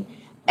doing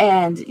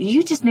and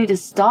you just need to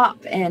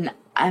stop. And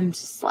I'm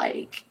just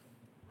like,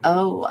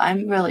 oh,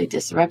 I'm really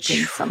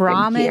disrupting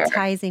something here.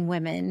 Traumatizing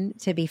women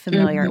to be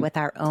familiar with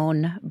our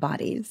own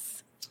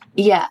bodies.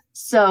 Yeah.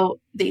 So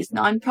these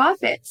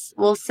nonprofits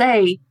will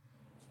say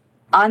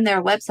on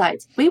their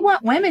websites, we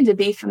want women to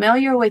be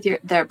familiar with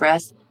their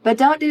breasts, but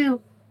don't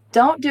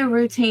do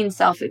routine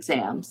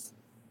self-exams.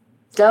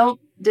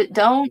 Don't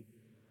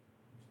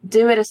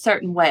do it a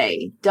certain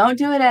way. Don't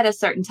do it at a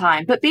certain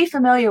time, but be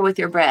familiar with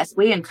your breast.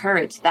 We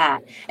encourage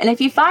that. And if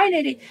you find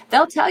any,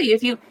 they'll tell you,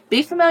 if you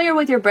be familiar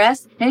with your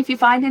breast, and if you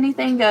find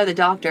anything, go to the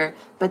doctor,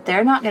 but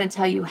they're not going to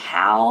tell you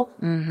how,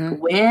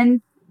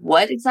 when,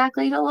 what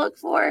exactly to look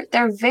for.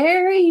 They're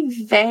very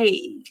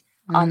vague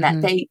on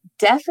that. They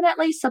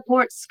definitely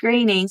support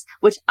screenings,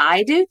 which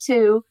I do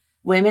too.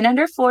 Women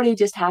under 40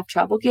 just have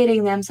trouble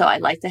getting them. So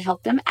I'd like to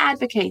help them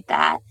advocate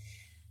that.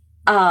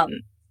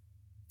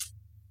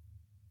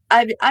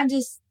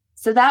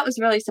 So that was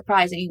really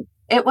surprising.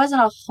 It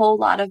wasn't a whole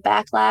lot of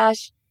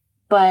backlash,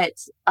 but,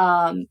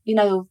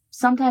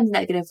 sometimes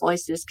negative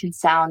voices can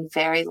sound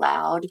very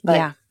loud,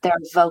 but they're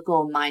a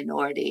vocal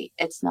minority.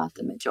 It's not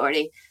the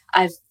majority.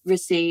 I've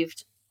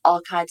received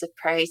all kinds of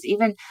praise.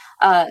 Even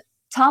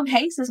Tom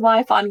Hanks's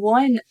wife on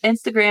one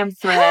Instagram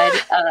thread,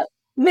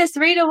 Miss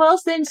Rita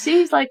Wilson,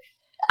 she's like,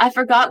 I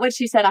forgot what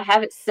she said. I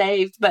have it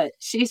saved, but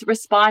she's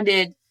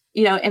responded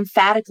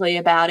emphatically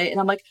about it. And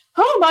I'm like,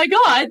 oh my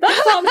God,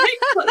 that's Tom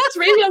Hanks. That's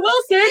Rita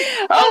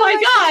Wilson. Oh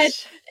my God.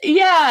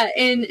 Yeah.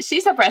 And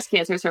she's a breast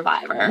cancer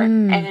survivor.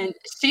 And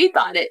she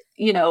thought it,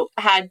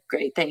 had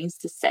great things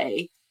to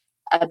say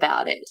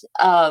about it.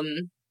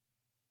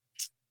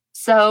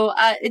 So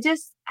it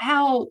just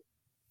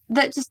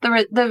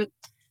the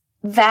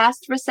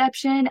vast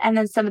reception and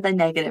then some of the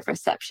negative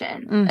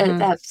reception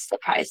that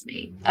surprised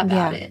me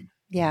about it.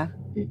 Yeah.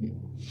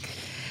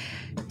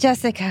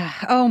 Jessica,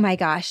 oh my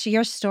gosh,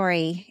 your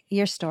story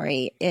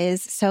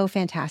is so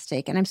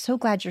fantastic. And I'm so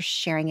glad you're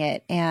sharing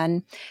it.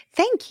 And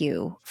thank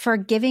you for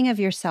giving of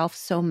yourself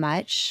so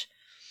much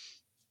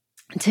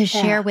to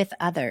share with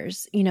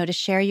others, to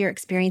share your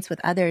experience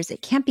with others.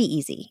 It can't be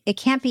easy. It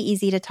can't be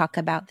easy to talk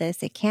about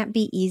this. It can't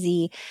be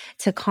easy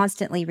to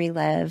constantly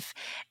relive.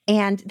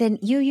 And then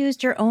you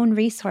used your own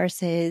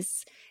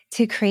resources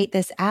to create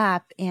this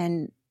app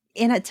in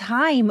a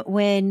time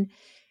when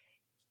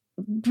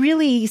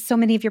really so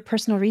many of your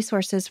personal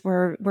resources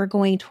were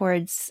going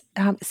towards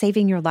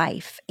saving your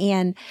life.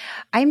 And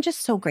I'm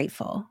just so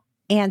grateful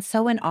and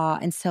so in awe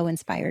and so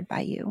inspired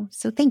by you.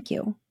 So thank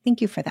you.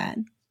 Thank you for that.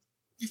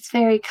 It's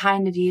very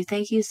kind of you.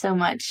 Thank you so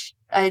much.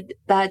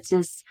 That's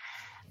just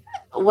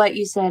what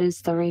you said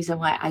is the reason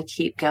why I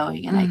keep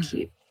going and I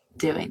keep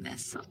doing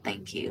this. So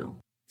thank you.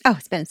 Oh,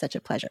 it's been such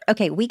a pleasure.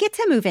 Okay, we get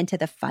to move into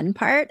the fun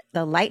part,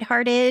 the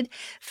lighthearted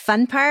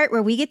fun part,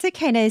 where we get to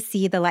kind of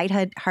see the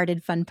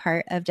lighthearted fun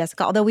part of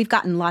Jessica, although we've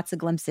gotten lots of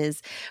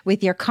glimpses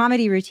with your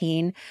comedy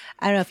routine.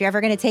 I don't know if you're ever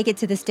going to take it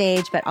to the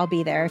stage, but I'll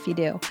be there if you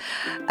do.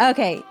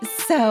 Okay,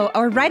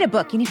 or write a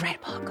book. You need to write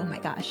a book. Oh my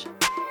gosh.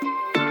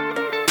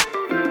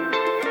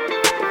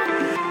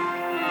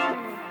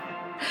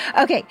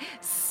 Okay,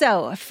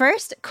 so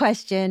first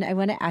question I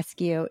want to ask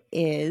you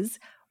is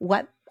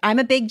I'm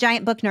a big,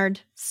 giant book nerd,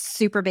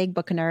 super big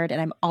book nerd,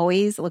 and I'm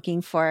always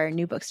looking for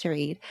new books to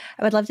read.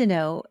 I would love to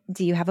know,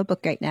 do you have a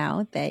book right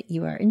now that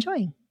you are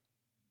enjoying?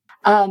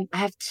 I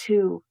have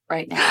two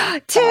right now.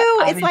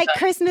 It's like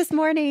Christmas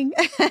morning.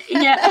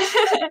 Yeah.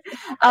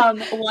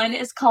 One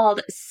is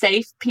called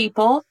Safe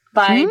People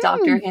by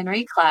Dr.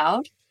 Henry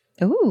Cloud.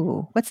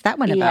 Ooh, what's that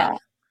one about?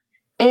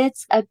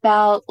 It's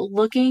about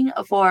looking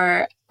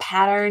for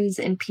patterns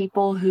in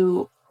people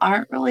who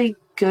aren't really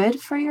good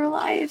for your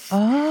life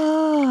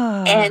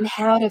and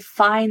how to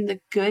find the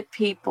good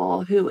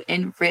people who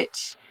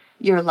enrich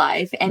your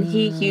life. And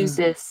he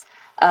uses,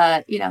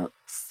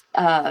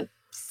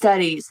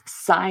 studies,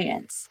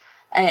 science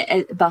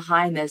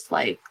behind this,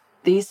 like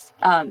these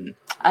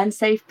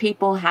unsafe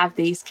people have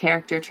these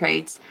character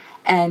traits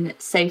and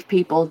safe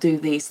people do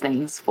these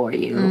things for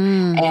you.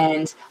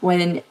 And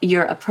when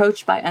you're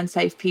approached by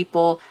unsafe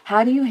people,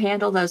 how do you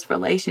handle those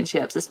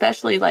relationships?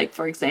 Especially like,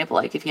 for example,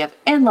 like if you have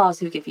in-laws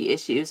who give you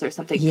issues or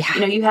something, you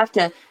have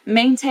to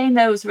maintain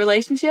those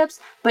relationships,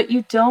 but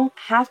you don't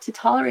have to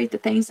tolerate the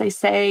things they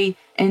say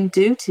and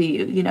do to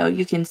you.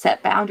 You can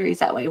set boundaries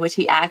that way, which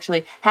he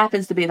actually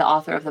happens to be the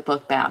author of the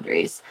book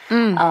Boundaries.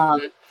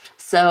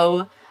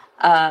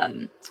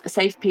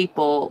 Safe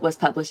People was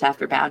published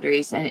after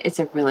Boundaries, and it's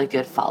a really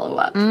good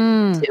follow-up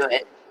to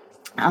it.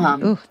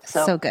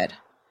 So good.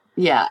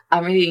 Yeah,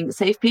 I'm reading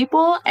Safe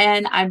People,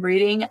 and I'm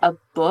reading a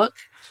book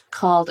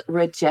called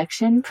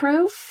Rejection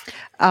Proof.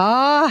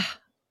 And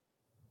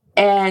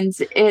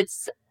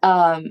it's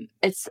I'm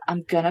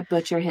gonna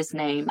butcher his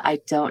name. I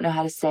don't know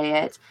how to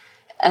say it.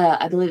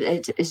 I believe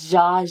it's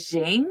Jia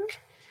Jing,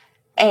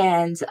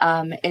 and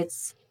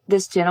it's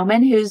this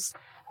gentleman who's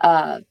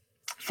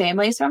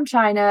family is from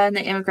China and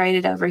they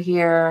immigrated over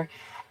here,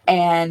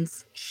 and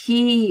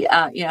he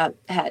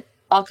had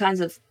all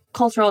kinds of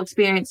cultural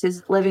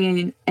experiences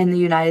living in the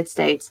United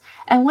States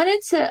and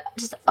wanted to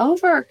just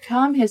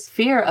overcome his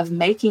fear of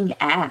making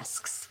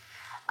asks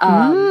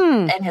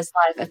in his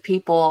life of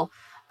people,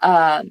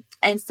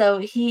 and so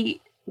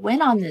he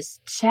went on this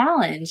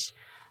challenge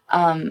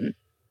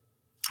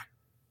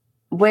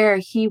where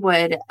he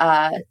would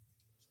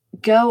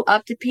go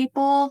up to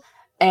people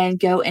and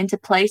go into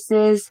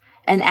places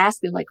and ask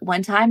them. Like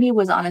one time he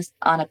was on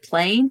a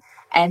plane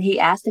and he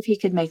asked if he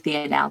could make the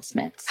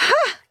announcements.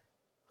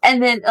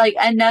 And then like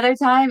another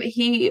time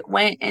he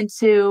went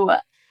into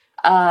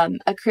a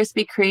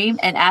Krispy Kreme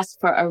and asked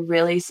for a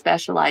really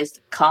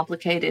specialized,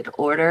 complicated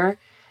order.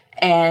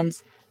 And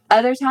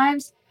other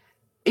times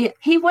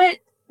he went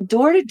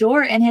door to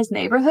door in his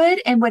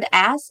neighborhood and would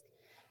ask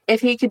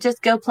if he could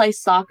just go play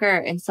soccer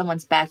in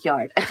someone's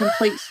backyard, a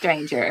complete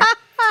stranger.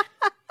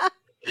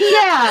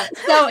 Yeah.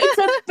 So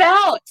it's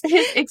about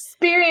his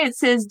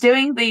experiences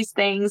doing these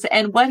things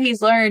and what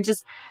he's learned,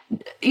 just,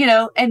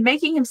 and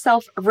making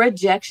himself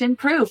rejection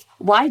proof.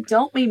 Why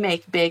don't we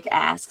make big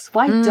asks?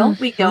 Why don't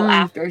we go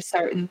after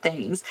certain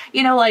things?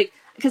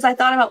 Because I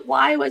thought about,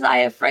 why was I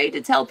afraid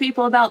to tell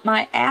people about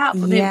my app? I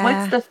mean,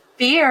 what's the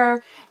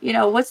fear?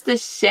 What's the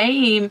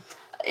shame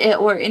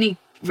or any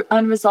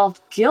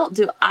unresolved guilt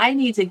do I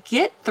need to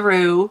get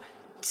through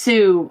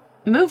to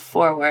move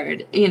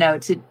forward,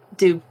 to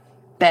do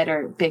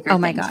better, bigger. Oh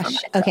my gosh.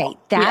 Okay.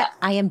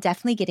 I am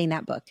definitely getting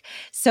that book.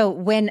 So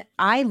when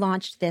I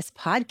launched this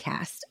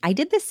podcast, I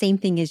did the same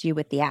thing as you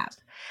with the app.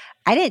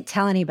 I didn't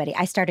tell anybody.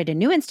 I started a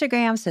new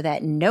Instagram so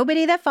that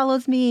nobody that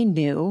follows me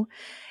knew.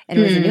 And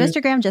it was a new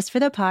Instagram just for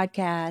the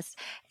podcast.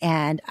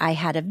 And I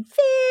had a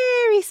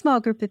very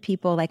small group of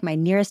people, like my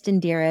nearest and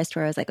dearest,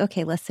 where I was like,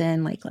 okay,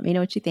 listen, like, let me know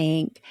what you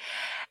think.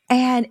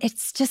 And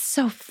it's just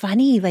so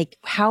funny, like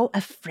how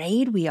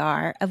afraid we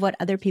are of what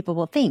other people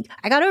will think.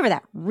 I got over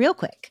that real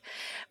quick.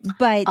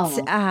 But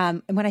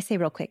when I say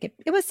real quick,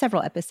 it was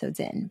several episodes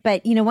in.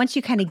 But, once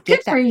you kind of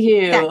get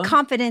that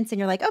confidence and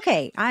you're like,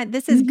 okay,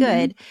 this is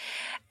good.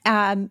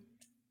 Then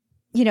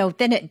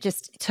it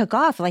just took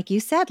off. Like you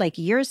said, like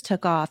yours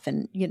took off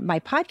and my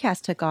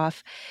podcast took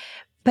off.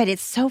 But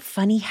it's so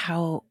funny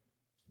how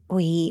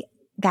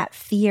that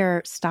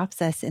fear stops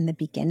us in the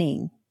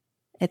beginning.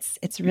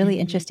 It's really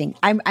interesting.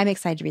 I'm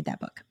excited to read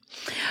that book.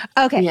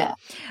 Okay. Yeah.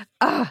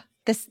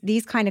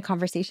 These kind of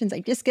conversations,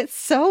 I just get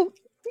so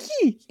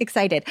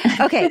excited.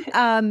 Okay.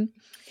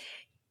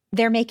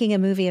 They're making a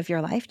movie of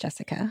your life,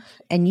 Jessica,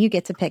 and you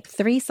get to pick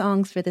 3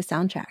 songs for the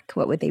soundtrack.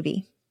 What would they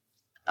be?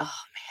 Oh,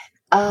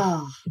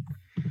 man.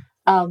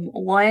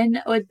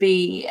 One would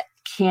be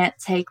 "Can't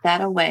Take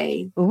That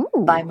Away"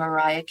 by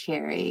Mariah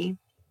Carey.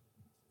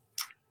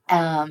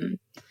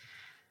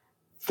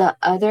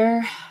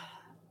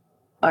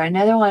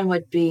 Another one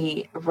would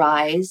be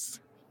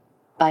 "Rise"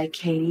 by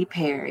Katy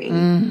Perry.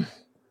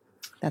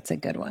 That's a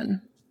good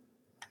one.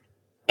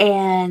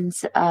 And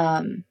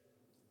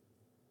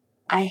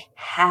I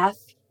have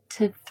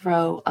to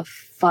throw a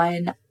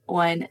fun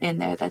one in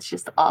there that's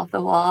just off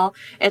the wall.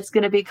 It's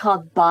going to be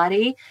called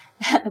 "Body"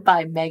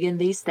 by Megan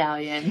Thee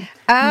Stallion.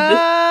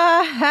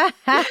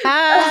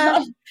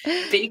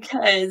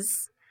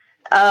 Because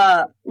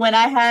when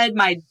I had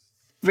my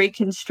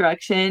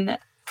reconstruction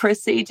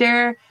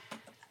procedure,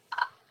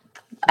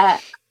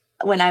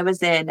 when I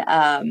was in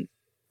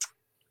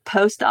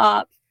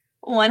post-op,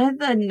 one of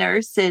the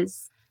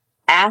nurses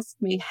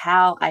asked me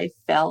how I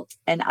felt,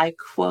 and I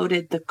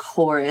quoted the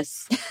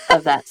chorus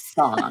of that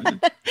song.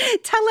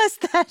 Tell us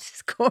that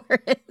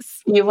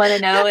chorus. You want to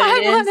know what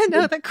it is? I want to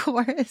know the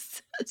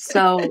chorus.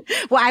 So,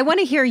 well, I want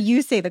to hear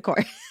you say the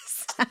chorus.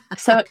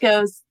 So it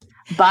goes,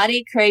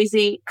 "Body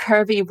crazy,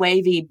 curvy,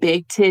 wavy,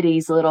 big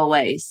titties, little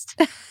waist."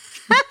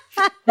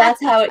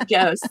 That's how it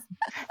goes.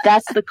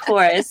 That's the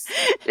chorus.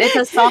 It's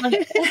a song.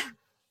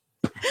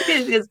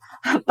 It's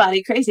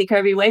 "Body crazy,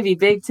 curvy, wavy,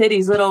 big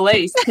titties, little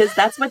waist," because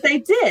that's what they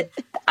did.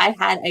 I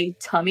had a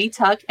tummy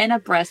tuck and a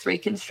breast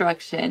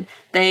reconstruction.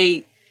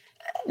 I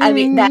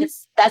mean,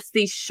 that's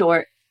the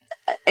short.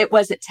 It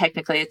wasn't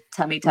technically a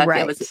tummy tuck.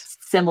 Right. It was a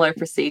similar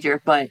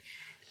procedure, but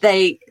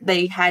they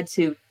had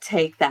to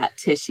take that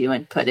tissue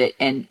and put it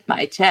in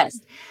my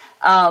chest.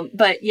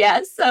 But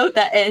yeah, so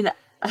that, and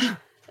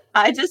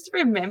I just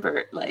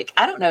remember, like,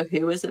 I don't know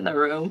who was in the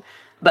room,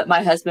 but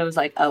my husband was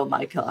like, "Oh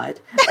my God."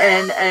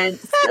 And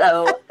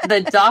so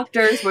the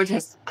doctors were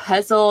just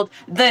puzzled.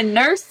 The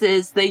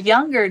nurses, the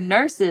younger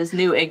nurses,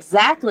 knew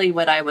exactly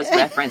what I was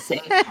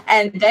referencing,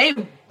 and they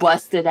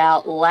busted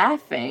out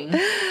laughing.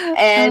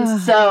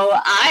 And so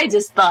I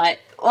just thought,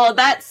 well,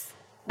 that's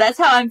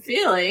how I'm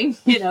feeling,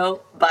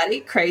 body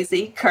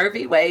crazy,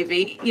 curvy,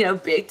 wavy,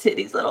 big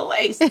titties, little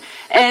waist.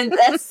 And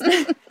that's...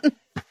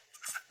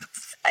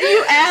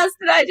 You asked,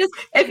 and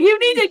if you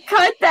need to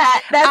cut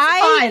that, that's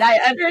fine. I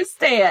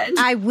understand.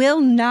 I will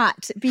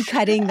not be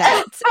cutting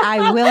that.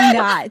 I will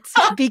not,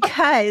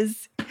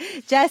 because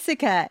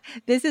Jessica,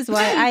 this is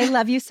why I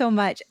love you so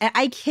much.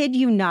 I kid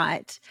you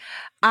not.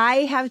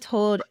 I have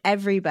told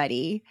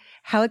everybody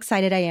how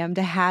excited I am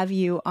to have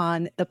you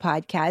on the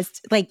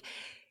podcast. Like,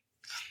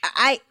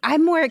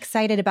 I'm more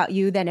excited about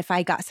you than if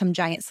I got some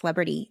giant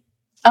celebrity.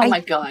 Oh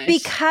my gosh.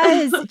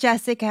 Because,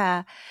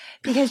 Jessica,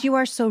 because you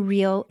are so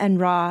real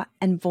and raw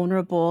and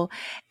vulnerable,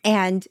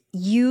 and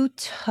you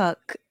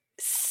took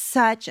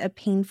such a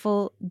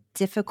painful,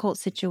 difficult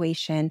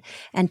situation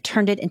and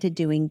turned it into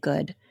doing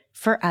good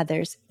for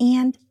others.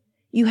 And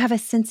you have a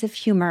sense of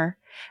humor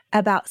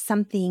about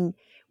something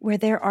where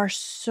there are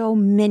so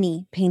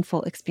many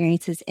painful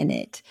experiences in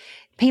it.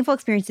 painful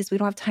experiences we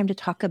don't have time to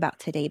talk about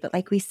today. But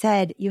like we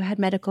said, you had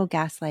medical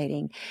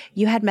gaslighting,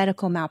 you had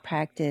medical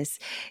malpractice,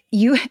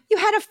 you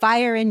had a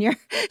fire in your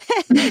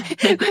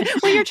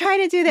when you're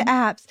trying to do the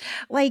apps.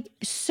 Like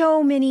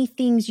so many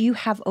things you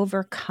have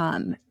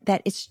overcome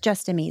that it's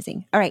just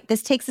amazing. All right,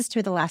 this takes us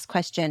to the last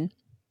question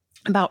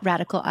about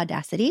radical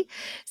audacity.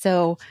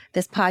 So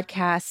this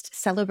podcast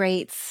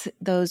celebrates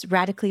those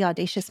radically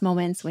audacious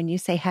moments when you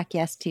say heck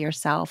yes to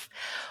yourself.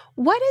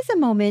 What is a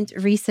moment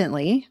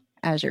recently,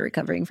 as you're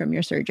recovering from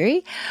your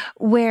surgery,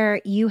 where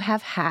you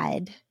have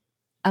had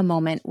a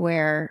moment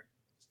where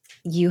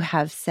you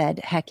have said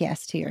heck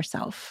yes to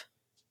yourself?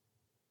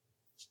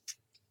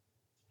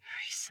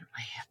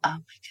 Recently. Oh my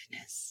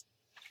goodness.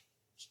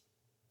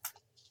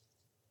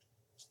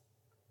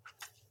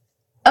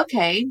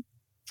 Okay.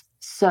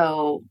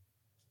 So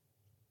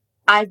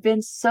I've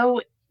been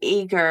so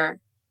eager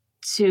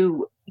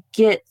to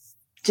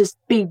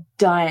be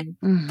done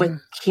with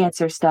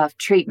cancer stuff,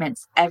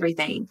 treatments,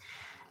 everything.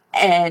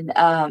 And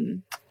I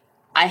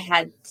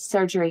had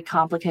surgery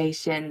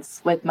complications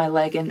with my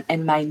leg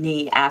and my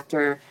knee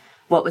after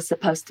what was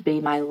supposed to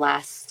be my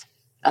last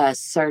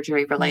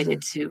surgery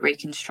related to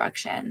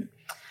reconstruction.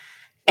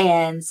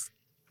 And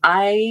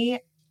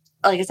like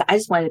I said, I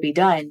just wanted to be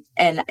done,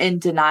 and in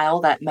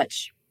denial that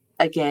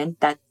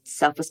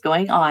stuff was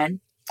going on.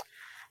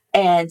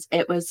 And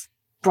it was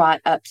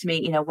brought up to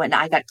me, when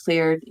I got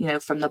cleared,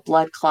 from the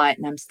blood clot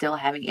and I'm still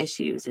having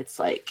issues. It's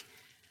like,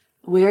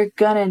 we're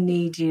going to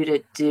need you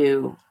to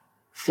do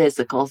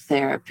physical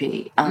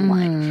therapy. I'm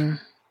like,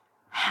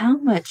 how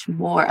much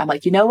more? I'm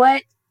like, you know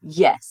what?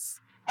 Yes.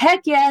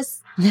 Heck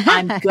yes.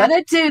 I'm going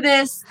to do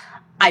this.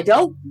 I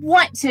don't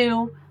want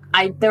to.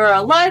 There are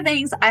a lot of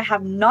things I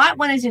have not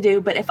wanted to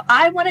do, but if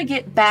I want to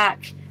get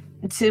back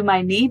to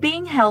my knee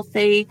being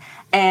healthy,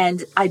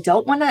 and I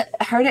don't want to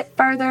hurt it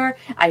further.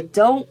 I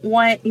don't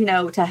want,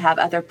 to have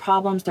other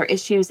problems or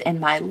issues in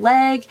my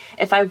leg.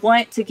 If I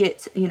want to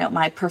get,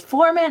 my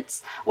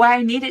performance where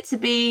I need it to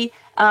be,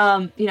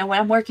 when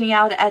I'm working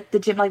out at the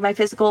gym, like my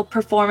physical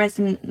performance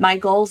and my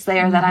goals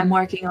there that I'm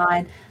working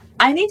on,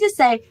 I need to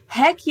say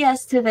heck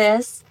yes to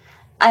this.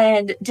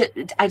 And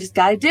I just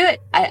got to do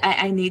it.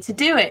 I need to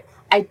do it.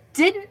 I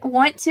didn't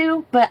want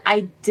to, but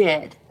I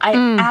did.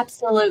 I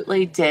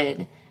absolutely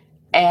did.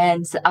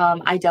 And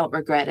I don't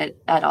regret it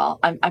at all.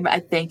 I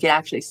think it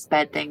actually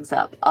sped things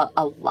up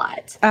a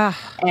lot.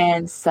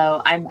 And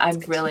so I'm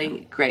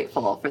really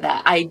grateful for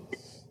that. I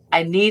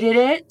needed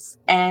it,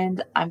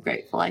 and I'm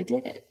grateful I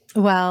did it.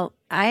 Well,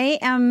 I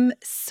am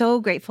so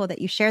grateful that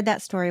you shared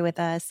that story with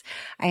us.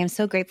 I am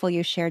so grateful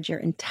you shared your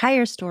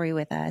entire story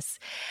with us.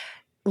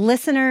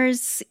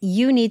 Listeners,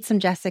 you need some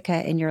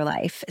Jessica in your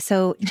life.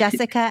 So,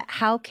 Jessica,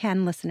 how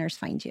can listeners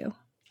find you?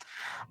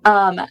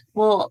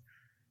 Well,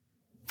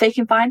 they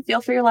can find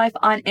Feel for Your Life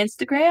on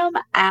Instagram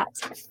at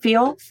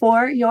Feel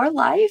for Your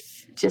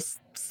Life, just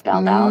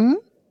spelled out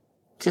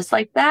just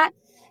like that.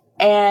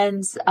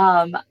 And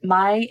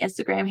my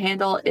Instagram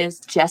handle is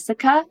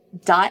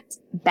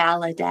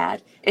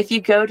jessica.baladad. If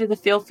you go to the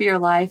Feel for Your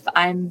Life,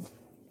 I'm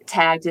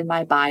tagged in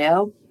my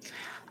bio.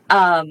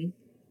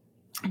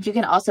 You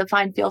can also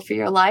find Feel for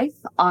Your Life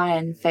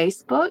on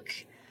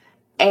Facebook.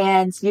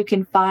 And you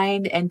can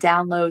find and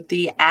download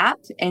the app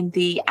in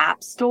the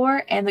App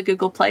Store and the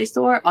Google Play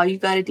Store. All you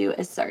got to do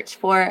is search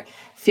for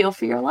Feel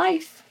for Your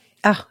Life.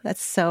 Oh,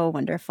 that's so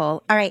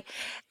wonderful. All right,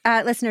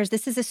 listeners,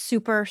 this is a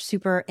super,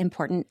 super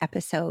important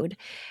episode.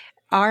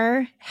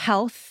 Our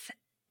health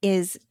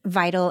is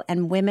vital,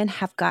 and women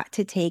have got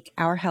to take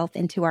our health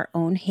into our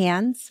own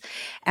hands,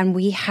 and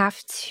we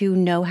have to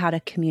know how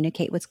to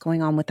communicate what's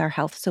going on with our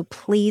health. So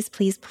please,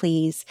 please,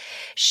 please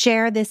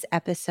share this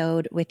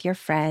episode with your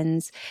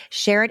friends.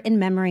 Share it in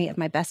memory of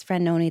my best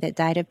friend Noni that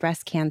died of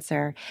breast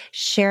cancer.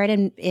 Share it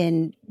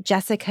in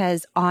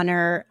Jessica's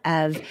honor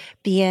of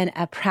being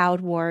a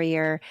proud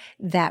warrior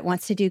that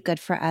wants to do good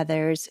for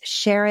others.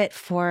 Share it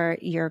for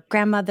your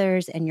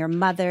grandmothers and your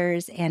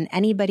mothers and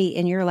anybody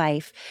in your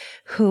life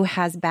who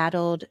has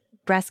battled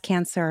breast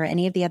cancer or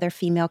any of the other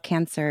female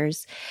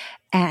cancers,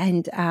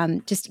 and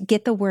just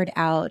get the word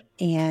out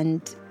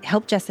and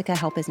help Jessica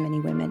help as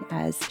many women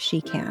as she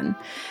can.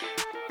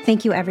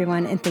 Thank you,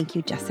 everyone, and thank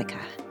you, Jessica.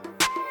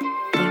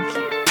 Thank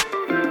you.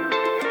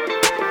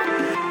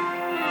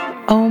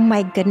 Oh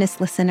my goodness,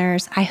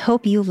 listeners, I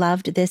hope you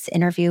loved this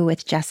interview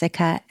with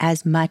Jessica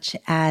as much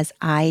as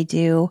I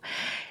do.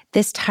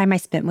 This time I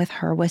spent with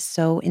her was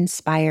so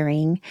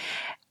inspiring,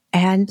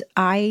 and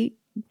I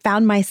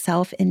found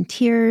myself in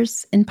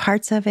tears in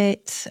parts of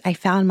it. I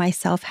found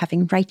myself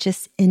having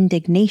righteous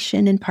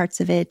indignation in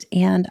parts of it.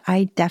 And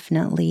I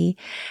definitely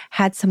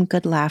had some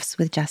good laughs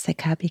with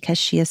Jessica because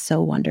she is so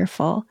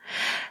wonderful.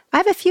 I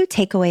have a few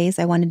takeaways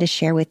I wanted to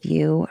share with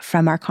you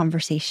from our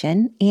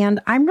conversation, and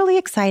I'm really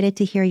excited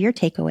to hear your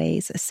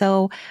takeaways.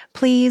 So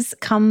please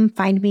come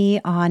find me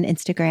on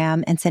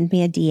Instagram and send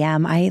me a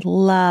DM. I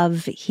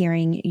love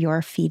hearing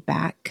your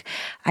feedback.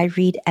 I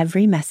read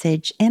every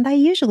message, and I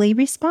usually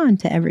respond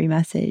to every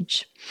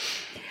message.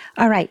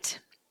 All right.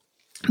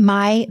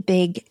 My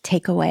big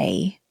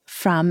takeaway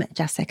from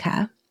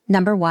Jessica,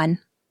 number one,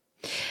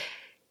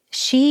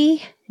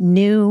 She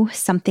knew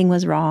something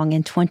was wrong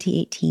in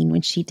 2018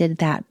 when she did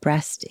that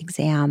breast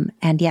exam,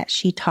 and yet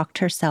she talked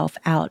herself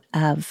out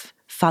of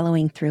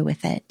following through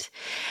with it.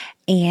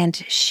 And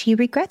she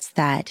regrets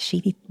that.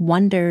 She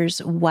wonders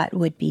what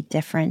would be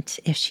different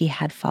if she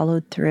had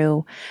followed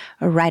through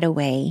right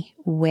away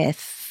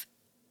with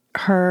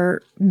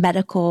her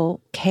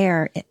medical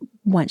care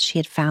once she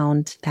had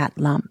found that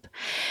lump.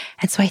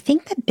 And so I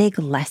think the big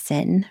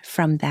lesson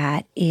from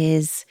that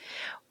is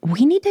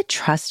we need to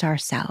trust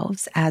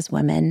ourselves as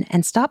women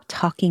and stop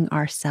talking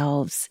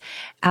ourselves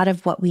out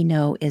of what we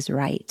know is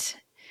right.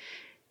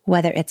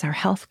 Whether it's our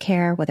health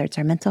care, whether it's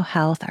our mental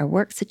health, our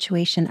work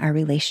situation, our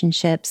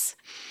relationships,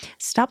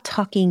 stop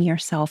talking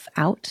yourself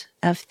out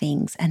of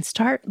things and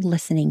start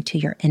listening to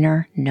your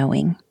inner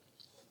knowing.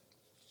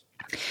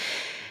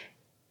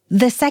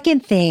 The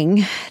second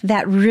thing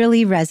that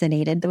really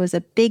resonated, that was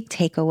a big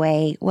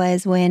takeaway,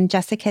 was when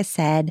Jessica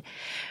said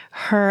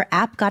her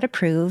app got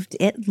approved.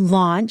 It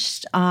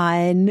launched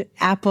on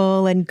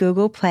Apple and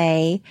Google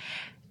Play,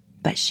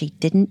 but she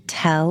didn't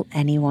tell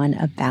anyone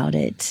about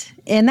it.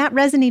 And that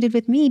resonated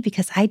with me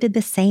because I did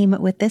the same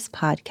with this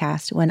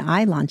podcast when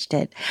I launched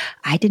it.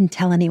 I didn't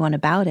tell anyone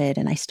about it.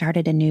 And I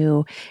started a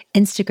new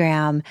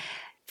Instagram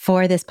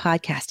for this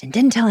podcast and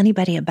didn't tell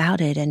anybody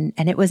about it. And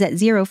it was at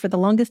 0 for the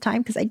longest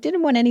time because I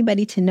didn't want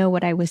anybody to know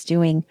what I was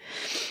doing.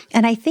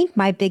 And I think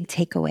my big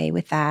takeaway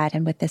with that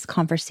and with this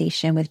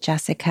conversation with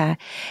Jessica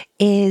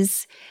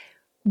is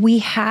we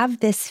have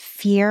this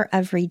fear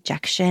of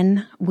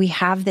rejection. We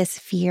have this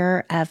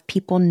fear of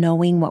people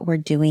knowing what we're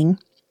doing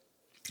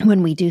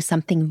when we do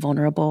something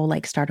vulnerable,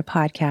 like start a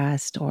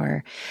podcast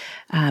or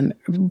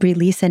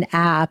release an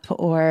app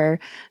or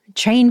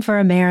train for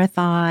a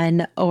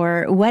marathon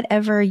or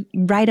whatever,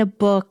 write a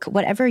book,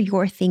 whatever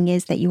your thing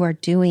is that you are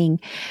doing.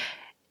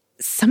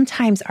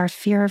 Sometimes our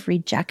fear of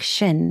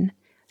rejection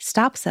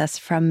stops us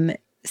from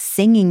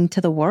singing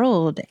to the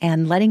world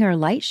and letting our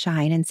light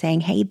shine and saying,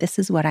 hey, this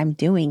is what I'm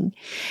doing.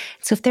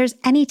 So if there's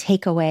any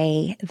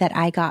takeaway that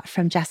I got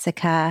from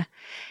Jessica,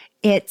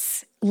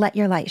 it's let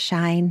your light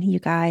shine, you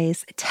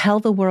guys.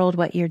 Tell the world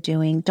what you're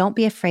doing. Don't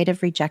be afraid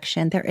of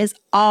rejection. There is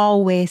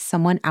always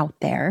someone out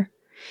there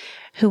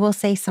who will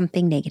say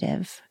something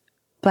negative,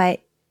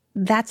 but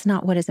that's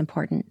not what is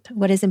important.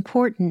 What is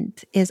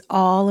important is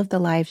all of the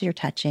lives you're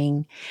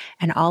touching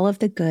and all of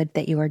the good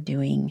that you are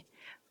doing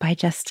by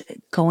just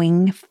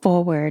going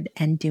forward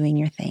and doing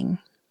your thing.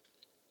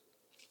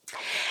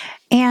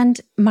 And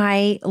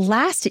my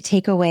last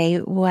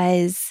takeaway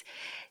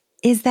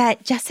is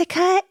that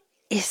Jessica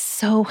is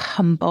so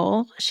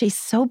humble. She's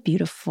so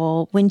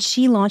beautiful. When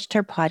she launched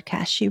her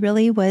podcast, she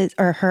really was,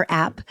 or her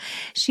app,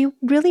 she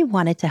really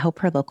wanted to help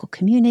her local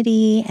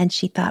community. And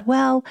she thought,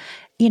 well,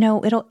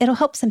 it'll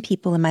help some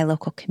people in my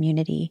local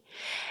community.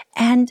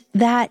 And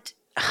that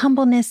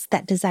humbleness,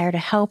 that desire to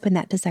help, and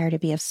that desire to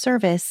be of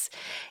service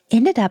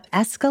ended up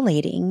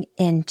escalating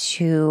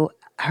into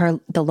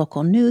the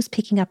local news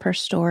picking up her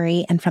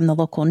story. And from the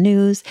local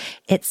news,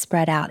 it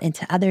spread out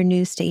into other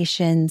news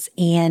stations.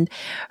 And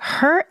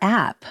her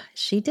app,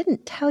 she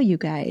didn't tell you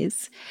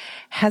guys,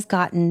 has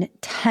gotten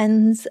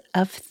tens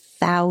of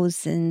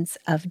thousands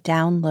of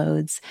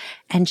downloads.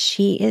 And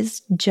she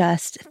is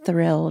just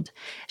thrilled.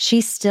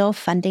 She's still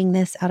funding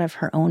this out of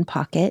her own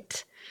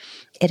pocket.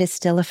 It is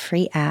still a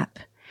free app.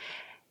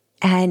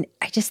 And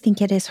I just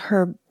think it is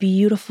her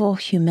beautiful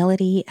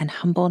humility and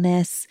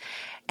humbleness.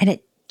 And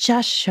it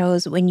just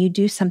shows when you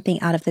do something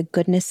out of the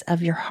goodness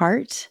of your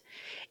heart,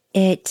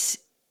 it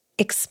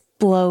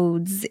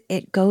explodes,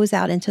 it goes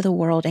out into the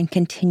world and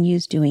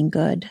continues doing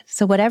good.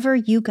 So whatever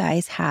you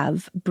guys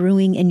have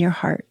brewing in your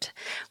heart,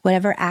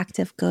 whatever act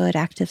of good,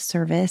 act of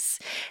service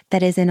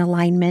that is in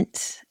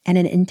alignment and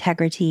in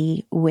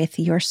integrity with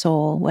your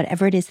soul,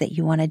 whatever it is that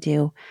you want to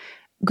do,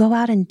 go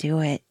out and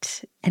do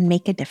it and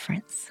make a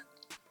difference.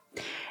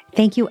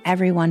 Thank you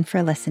everyone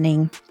for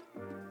listening.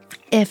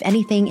 If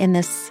anything in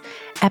this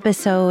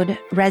episode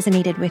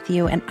resonated with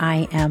you, and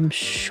I am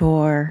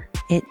sure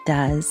it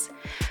does,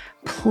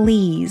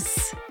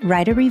 please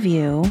write a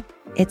review.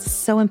 It's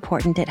so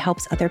important. It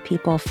helps other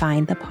people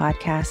find the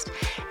podcast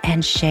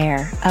and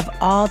share. Of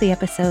all the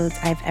episodes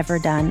I've ever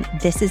done,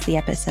 this is the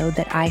episode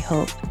that I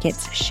hope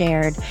gets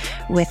shared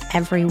with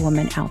every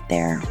woman out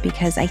there,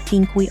 because I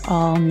think we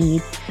all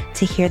need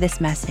to hear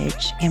this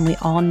message and we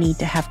all need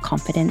to have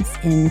confidence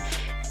in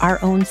our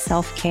own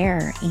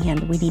self-care,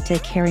 and we need to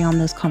carry on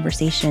those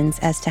conversations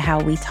as to how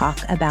we talk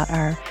about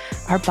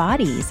our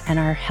bodies and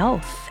our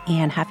health,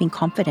 and having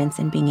confidence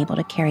in being able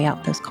to carry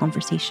out those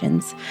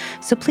conversations.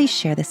 So please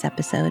share this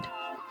episode.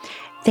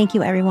 Thank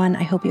you, everyone.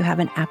 I hope you have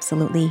an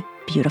absolutely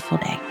beautiful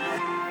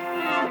day.